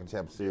back and back in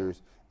Champions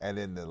Series, and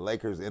then the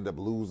Lakers end up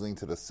losing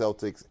to the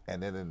Celtics,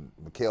 and then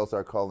McHale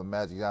started calling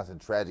Magic Johnson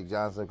Tragic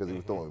Johnson because he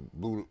was throwing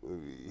blue.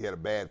 He had a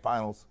bad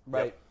finals.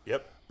 Right.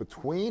 Yep.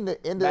 Between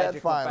the end Magic of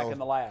that finals went back in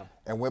the lab.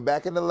 and went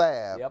back in the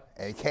lab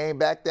and came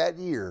back that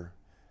year,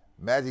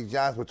 Magic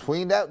Johnson,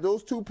 between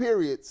those two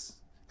periods,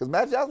 because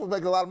Magic Johnson was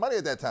making a lot of money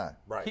at that time.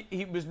 Right.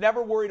 He was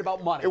never worried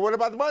about money. It wasn't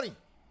about the money.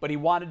 But he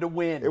wanted to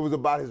win. It was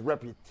about his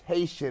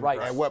reputation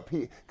and what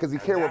because he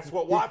cared. That's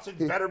what Watson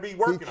better be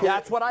working on.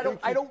 That's what I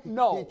don't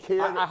know. He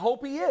cared, I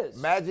hope he is.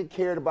 Magic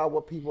cared about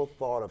what people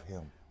thought of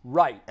him.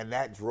 Right. And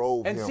that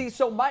drove him. And see,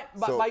 so my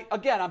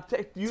again, I'm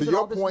using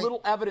all this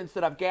little evidence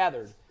that I've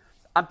gathered.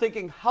 I'm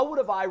thinking, how would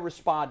have I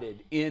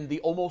responded in the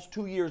almost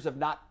 2 years of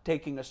not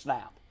taking a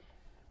snap?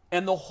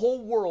 And the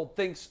whole world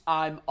thinks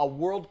I'm a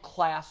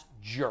world-class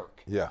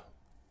jerk. Yeah.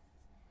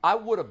 I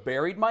would have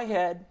buried my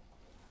head,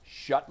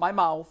 shut my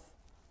mouth,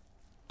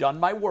 done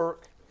my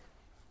work,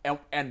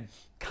 and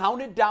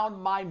counted down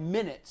my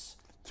minutes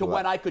to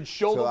when I could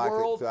show the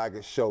world. So I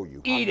could show you.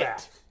 Eat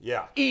it.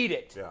 Yeah. Eat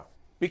it. Yeah.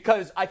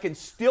 Because I can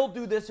still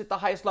do this at the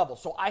highest level.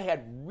 So I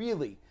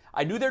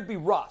knew there'd be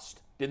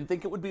rust. Didn't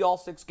think it would be all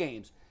 6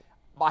 games.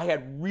 I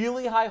had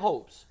really high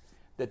hopes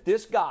that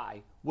this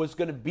guy was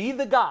going to be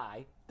the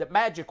guy that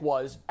Magic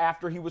was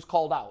after he was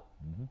called out.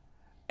 Mm-hmm.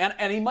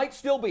 And he might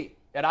still be.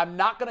 And I'm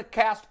not going to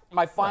cast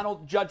my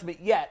final judgment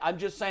yet. I'm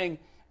just saying,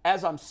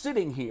 as I'm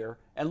sitting here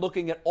and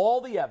looking at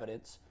all the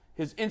evidence,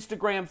 his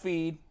Instagram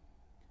feed,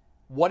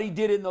 what he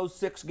did in those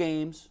 6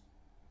 games,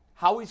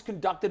 how he's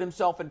conducted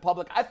himself in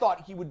public, I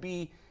thought he would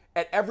be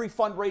at every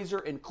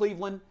fundraiser in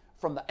Cleveland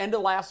from the end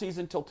of last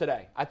season till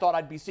today. I thought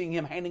I'd be seeing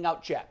him handing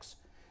out checks,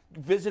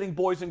 visiting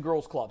boys and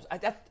girls clubs.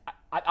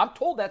 I'm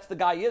told that's the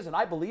guy he is, and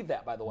I believe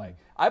that, by the way.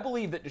 I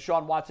believe that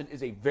Deshaun Watson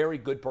is a very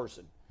good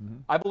person. Mm-hmm.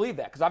 I believe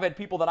that because I've had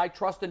people that I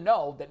trust and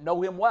know that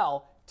know him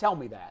well tell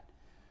me that.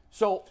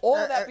 So all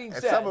of that being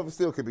said, some of us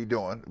still could be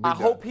doing. I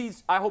hope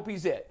he's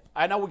it.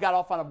 I know we got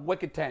off on a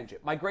wicked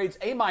tangent. My grade's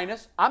A-.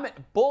 I'm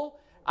at Bull.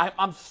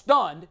 I'm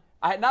stunned.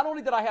 Not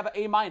only did I have an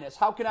A-.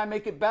 How can I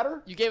make it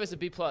better? You gave us a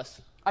B+.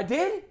 I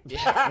did?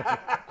 Yeah.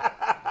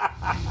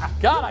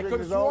 God, I could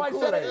have sworn I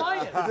said A-.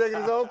 He's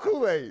drinking his own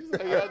Kool-Aid.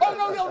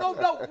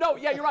 Oh, no.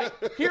 Yeah, you're right.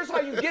 Here's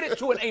how you get it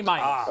to an A-.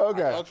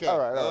 Okay. All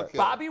right.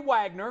 Bobby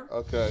Wagner.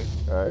 Okay.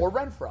 Or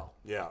Renfro.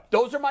 Yeah.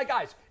 Those are my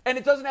guys. And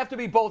it doesn't have to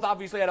be both.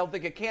 Obviously, I don't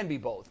think it can be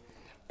both.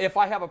 If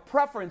I have a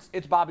preference,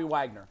 it's Bobby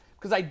Wagner.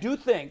 Because I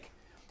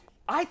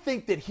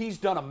think that he's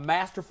done a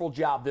masterful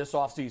job this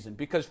offseason.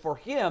 Because for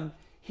him,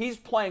 he's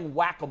playing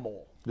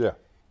whack-a-mole. Yeah.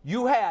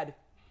 You had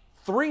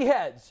 3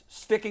 heads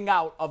sticking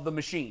out of the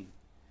machine.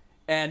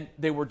 And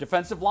they were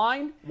defensive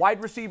line,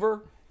 wide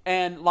receiver,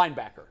 and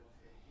linebacker.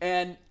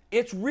 And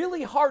it's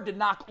really hard to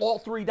knock all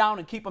 3 down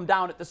and keep them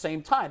down at the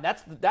same time.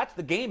 That's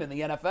the game in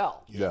the NFL.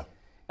 Yeah.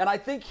 And I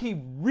think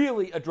he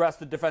really addressed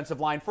the defensive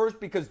line first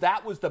because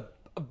that was the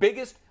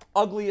biggest,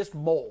 ugliest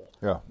mole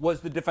was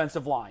the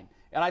defensive line.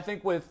 And I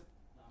think with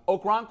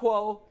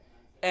Okoronkwo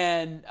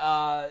and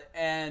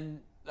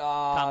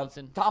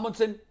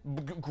Tomlinson,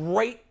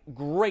 great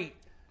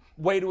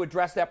way to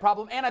address that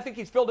problem. And I think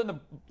he's filled in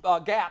the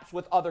gaps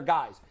with other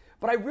guys.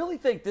 But I really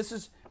think this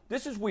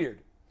is weird.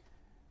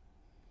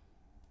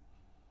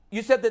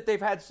 You said that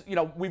they've had,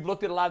 we've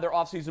looked at a lot of their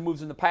offseason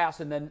moves in the past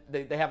and then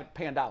they haven't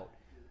panned out.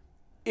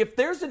 If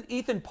there's an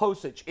Ethan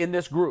Posich in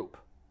this group,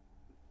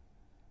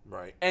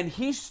 right, and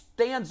he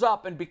stands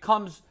up and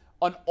becomes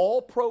an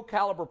all-pro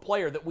caliber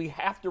player that we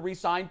have to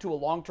re-sign to a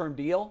long-term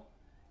deal,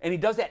 and he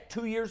does that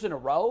 2 years in a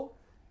row,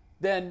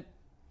 then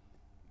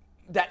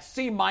that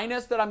C-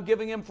 that I'm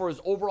giving him for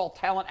his overall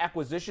talent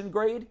acquisition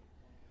grade,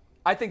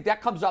 I think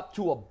that comes up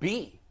to a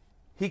B.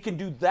 He can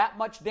do that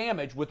much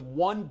damage with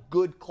one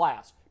good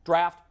class,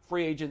 draft,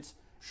 free agents,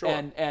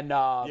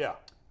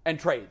 and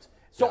trades.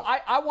 So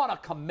I want to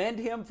commend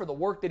him for the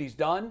work that he's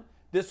done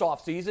this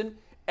offseason.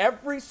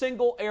 Every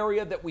single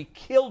area that we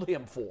killed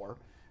him for,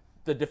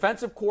 the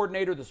defensive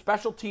coordinator, the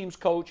special teams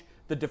coach,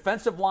 the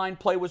defensive line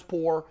play was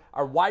poor,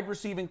 our wide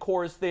receiving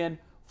core is thin.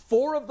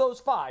 4 of those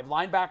 5,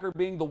 linebacker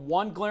being the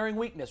one glaring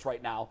weakness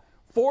right now,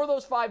 4 of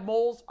those 5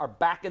 moles are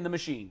back in the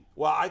machine.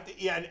 Well,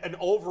 and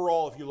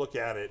overall, if you look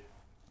at it,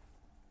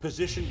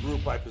 position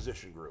group by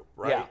position group,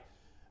 right? Yeah.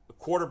 The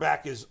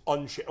quarterback is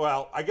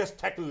well, I guess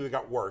technically they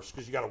got worse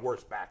because you got a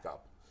worse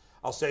backup.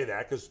 I'll say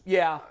that because you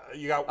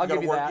got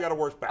a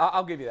worse backup.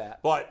 I'll give you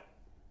that. But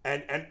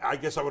and I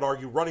guess I would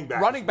argue running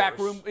back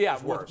room,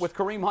 worse. with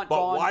Kareem Hunt but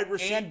gone wide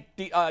receiver,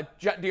 and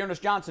Dearness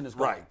Johnson is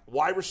gone. Right.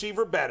 Wide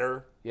receiver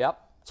better.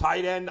 Yep.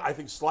 Tight end, I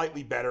think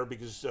slightly better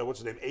because what's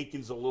his name?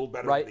 Aiken's a little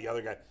better than the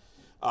other guy.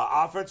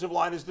 Offensive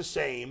line is the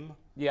same.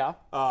 Yeah.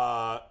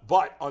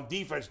 But on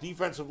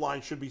defensive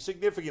line should be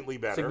significantly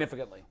better.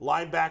 Significantly.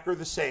 Linebacker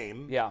the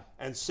same. Yeah.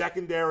 And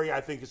secondary, I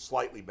think, is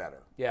slightly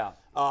better. Yeah.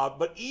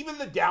 But even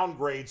the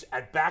downgrades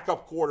at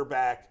backup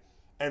quarterback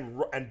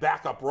and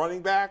backup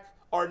running back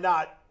are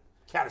not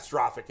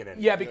catastrophic in any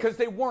way. Yeah, because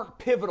they weren't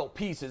pivotal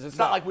pieces. It's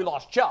not like we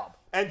lost Chubb.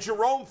 And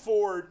Jerome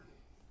Ford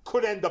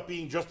could end up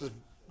being just as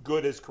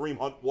good as Kareem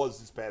Hunt was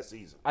this past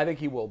season. I think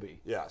he will be.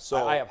 Yeah,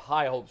 so I have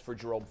high hopes for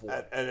Jerome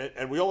Ford.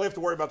 And we only have to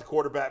worry about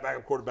the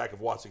backup quarterback if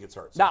Watson gets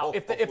hurt. So now,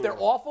 if they're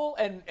awful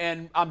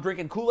and I'm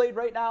drinking Kool-Aid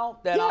right now,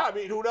 then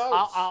who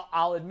knows?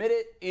 I'll admit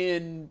it.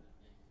 In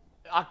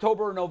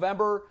October or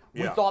November,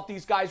 we thought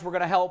these guys were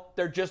going to help.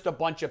 They're just a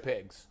bunch of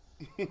pigs.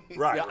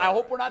 Right. I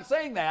hope we're not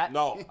saying that.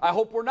 No. I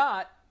hope we're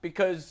not,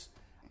 because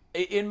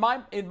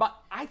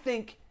I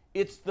think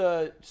it's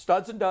the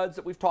studs and duds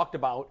that we've talked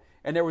about,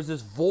 and there was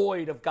this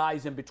void of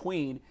guys in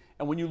between.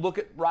 And when you look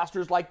at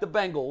rosters like the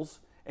Bengals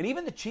and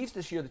even the Chiefs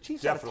this year, the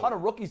Chiefs had a ton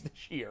of rookies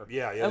this year.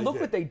 Yeah, and look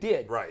what they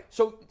did. Right.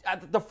 So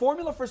the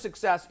formula for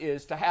success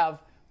is to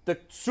have the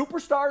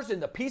superstars in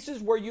the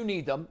pieces where you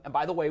need them. And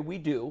by the way, we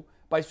do.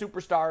 By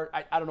superstar,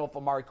 I don't know if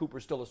Amari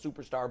Cooper's still a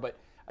superstar, but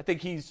I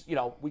think he's,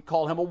 we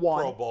call him a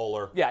one. Pro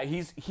bowler. Yeah,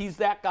 he's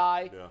that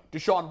guy. Yeah.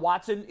 Deshaun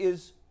Watson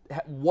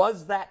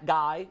was that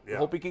guy. Yeah.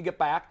 Hope he can get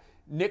back.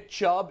 Nick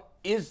Chubb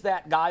is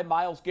that guy.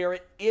 Myles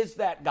Garrett is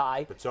that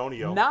guy.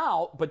 Batonio.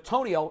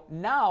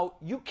 Now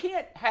you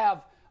can't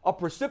have a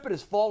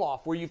precipitous fall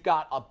off where you've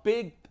got a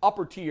big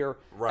upper tier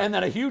and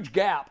then a huge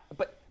gap.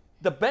 But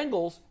the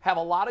Bengals have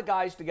a lot of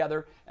guys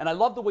together, and I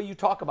love the way you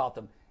talk about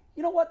them.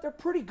 You know what? They're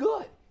pretty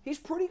good. He's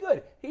pretty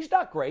good. He's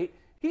not great.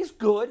 He's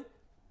good.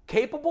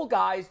 Capable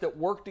guys that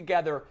work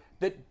together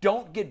that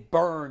don't get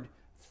burned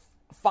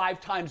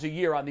 5 times a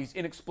year on these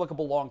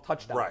inexplicable long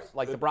touchdowns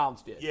like the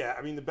Browns did. Yeah,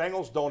 I mean, the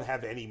Bengals don't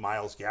have any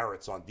Myles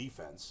Garretts on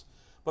defense,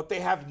 but they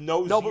have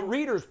No, but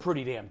Reader's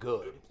pretty damn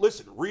good.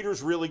 Listen,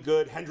 Reader's really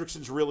good.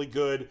 Hendrickson's really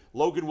good.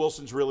 Logan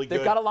Wilson's really good.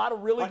 They've got a lot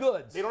of really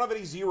goods. They don't have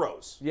any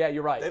zeros. Yeah,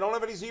 you're right. They don't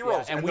have any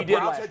zeros. Yeah, and the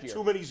Browns had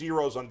too many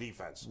zeros on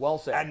defense. Well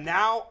said. And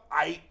now,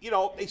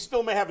 they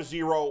still may have a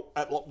zero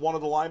at one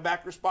of the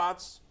linebacker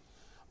spots,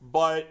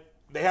 but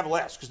they have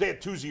less because they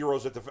had 2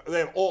 zeros they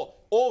have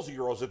all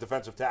zeros at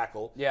defensive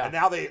tackle. Yeah. And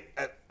now they,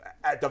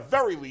 at the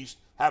very least,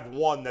 have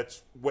one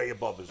that's way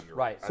above a zero.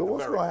 Right. So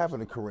what's going to happen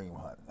to Kareem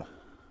Hunt?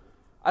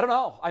 I don't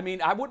know. I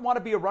mean, I wouldn't want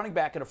to be a running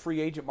back in a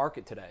free agent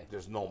market today.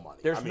 There's no money.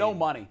 There's no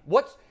money.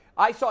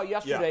 I saw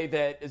yesterday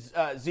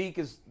that Zeke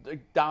is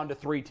down to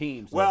 3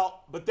 teams.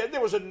 Well, but then there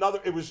was another.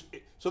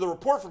 So the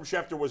report from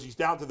Schefter was he's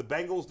down to the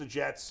Bengals, the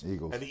Jets,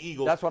 and the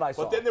Eagles. That's what I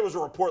saw. But then there was a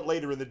report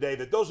later in the day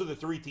that those are the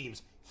 3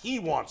 teams he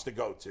wants to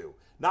go to,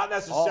 not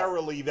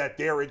necessarily that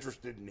they're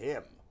interested in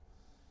him.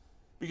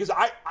 Because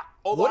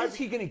what is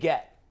he going to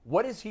get?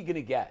 What is he going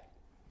to get?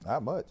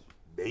 Not much.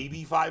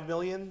 Maybe $5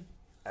 million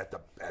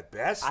at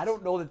best. I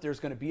don't know that there's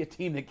going to be a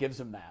team that gives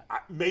him that.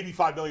 Maybe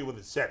 $5 million with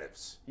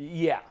incentives.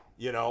 Yeah.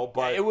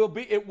 But it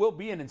will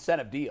be an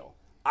incentive deal.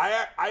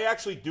 I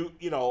actually do.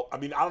 I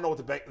mean, I don't know what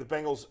the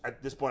Bengals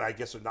at this point. I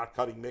guess are not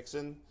cutting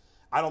Mixon.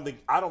 I don't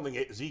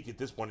think Zeke at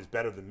this point is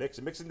better than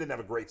Mixon. Mixon didn't have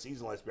a great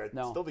season last year. I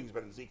still think he's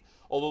better than Zeke.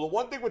 Although the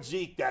one thing with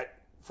Zeke that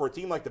for a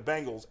team like the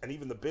Bengals and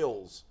even the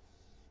Bills,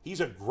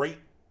 he's a great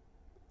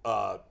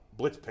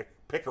blitz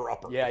picker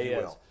upper. Yeah, he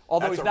is.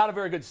 Although he's not a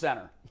very good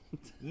center.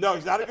 No,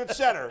 he's not a good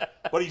center,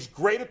 but he's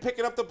great at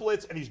picking up the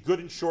blitz, and he's good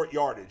in short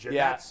yardage. And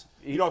that's,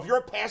 if you're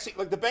a passing,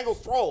 like the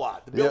Bengals throw a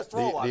lot, the Bills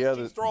throw a lot, the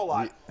Chiefs throw a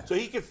lot, so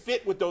he can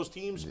fit with those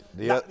teams.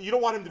 You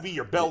don't want him to be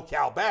your bell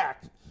cow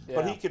back,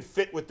 but he can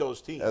fit with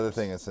those teams. The other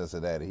thing in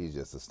Cincinnati, he's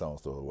just a stone's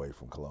throw away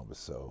from Columbus.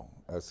 So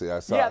I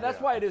saw. Yeah, that's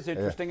why it is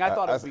interesting. I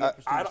thought it would be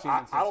interesting to see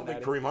in Cincinnati. I don't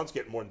think Kareem Hunt's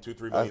getting more than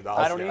 $2-3 million.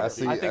 I don't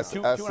either. I think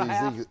two and a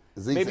half,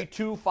 maybe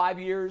 2 5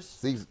 years.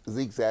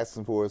 Zeke's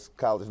asking for his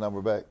college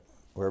number back.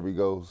 Wherever he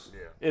goes.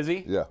 Yeah. Is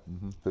he? Yeah,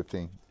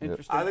 15.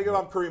 Interesting. I think if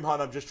I'm Kareem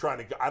Hunt, I'm just trying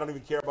to – I don't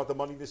even care about the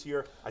money this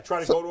year. I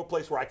try to go to a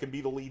place where I can be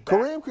the lead back.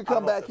 Kareem could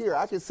come back here.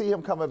 I can see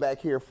him coming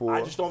back here for –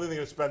 I just don't think they're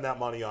going to spend that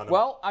money on him.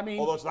 Well, I mean,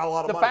 although it's not a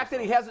lot of the money, fact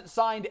that he hasn't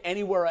signed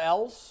anywhere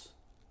else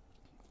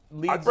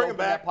leads I'd bring him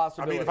open that back.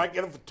 possibility. I mean, if I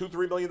get him for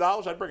 $2-3 million,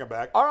 I'd bring him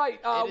back. All right,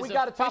 we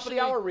got a top of the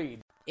hour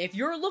read. If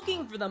you're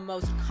looking for the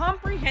most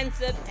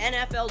comprehensive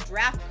NFL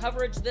draft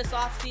coverage this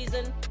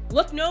offseason,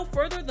 look no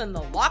further than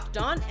the Locked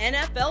On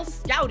NFL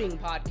Scouting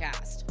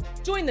Podcast.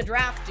 Join the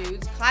draft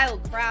dudes, Kyle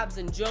Krabs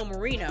and Joe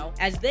Marino,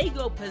 as they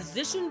go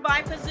position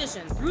by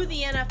position through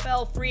the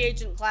NFL free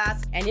agent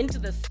class and into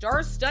the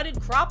star-studded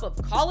crop of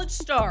college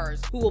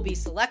stars who will be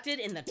selected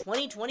in the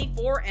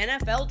 2024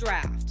 NFL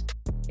Draft.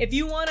 If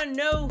you want to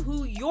know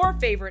who your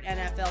favorite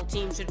NFL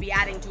team should be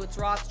adding to its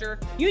roster,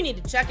 you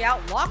need to check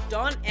out Locked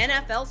On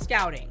NFL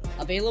Scouting,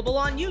 available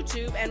on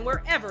YouTube and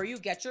wherever you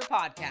get your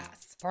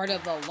podcasts. Part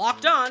of the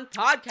Locked On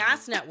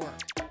Podcast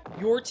Network,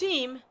 your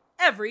team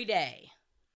every day.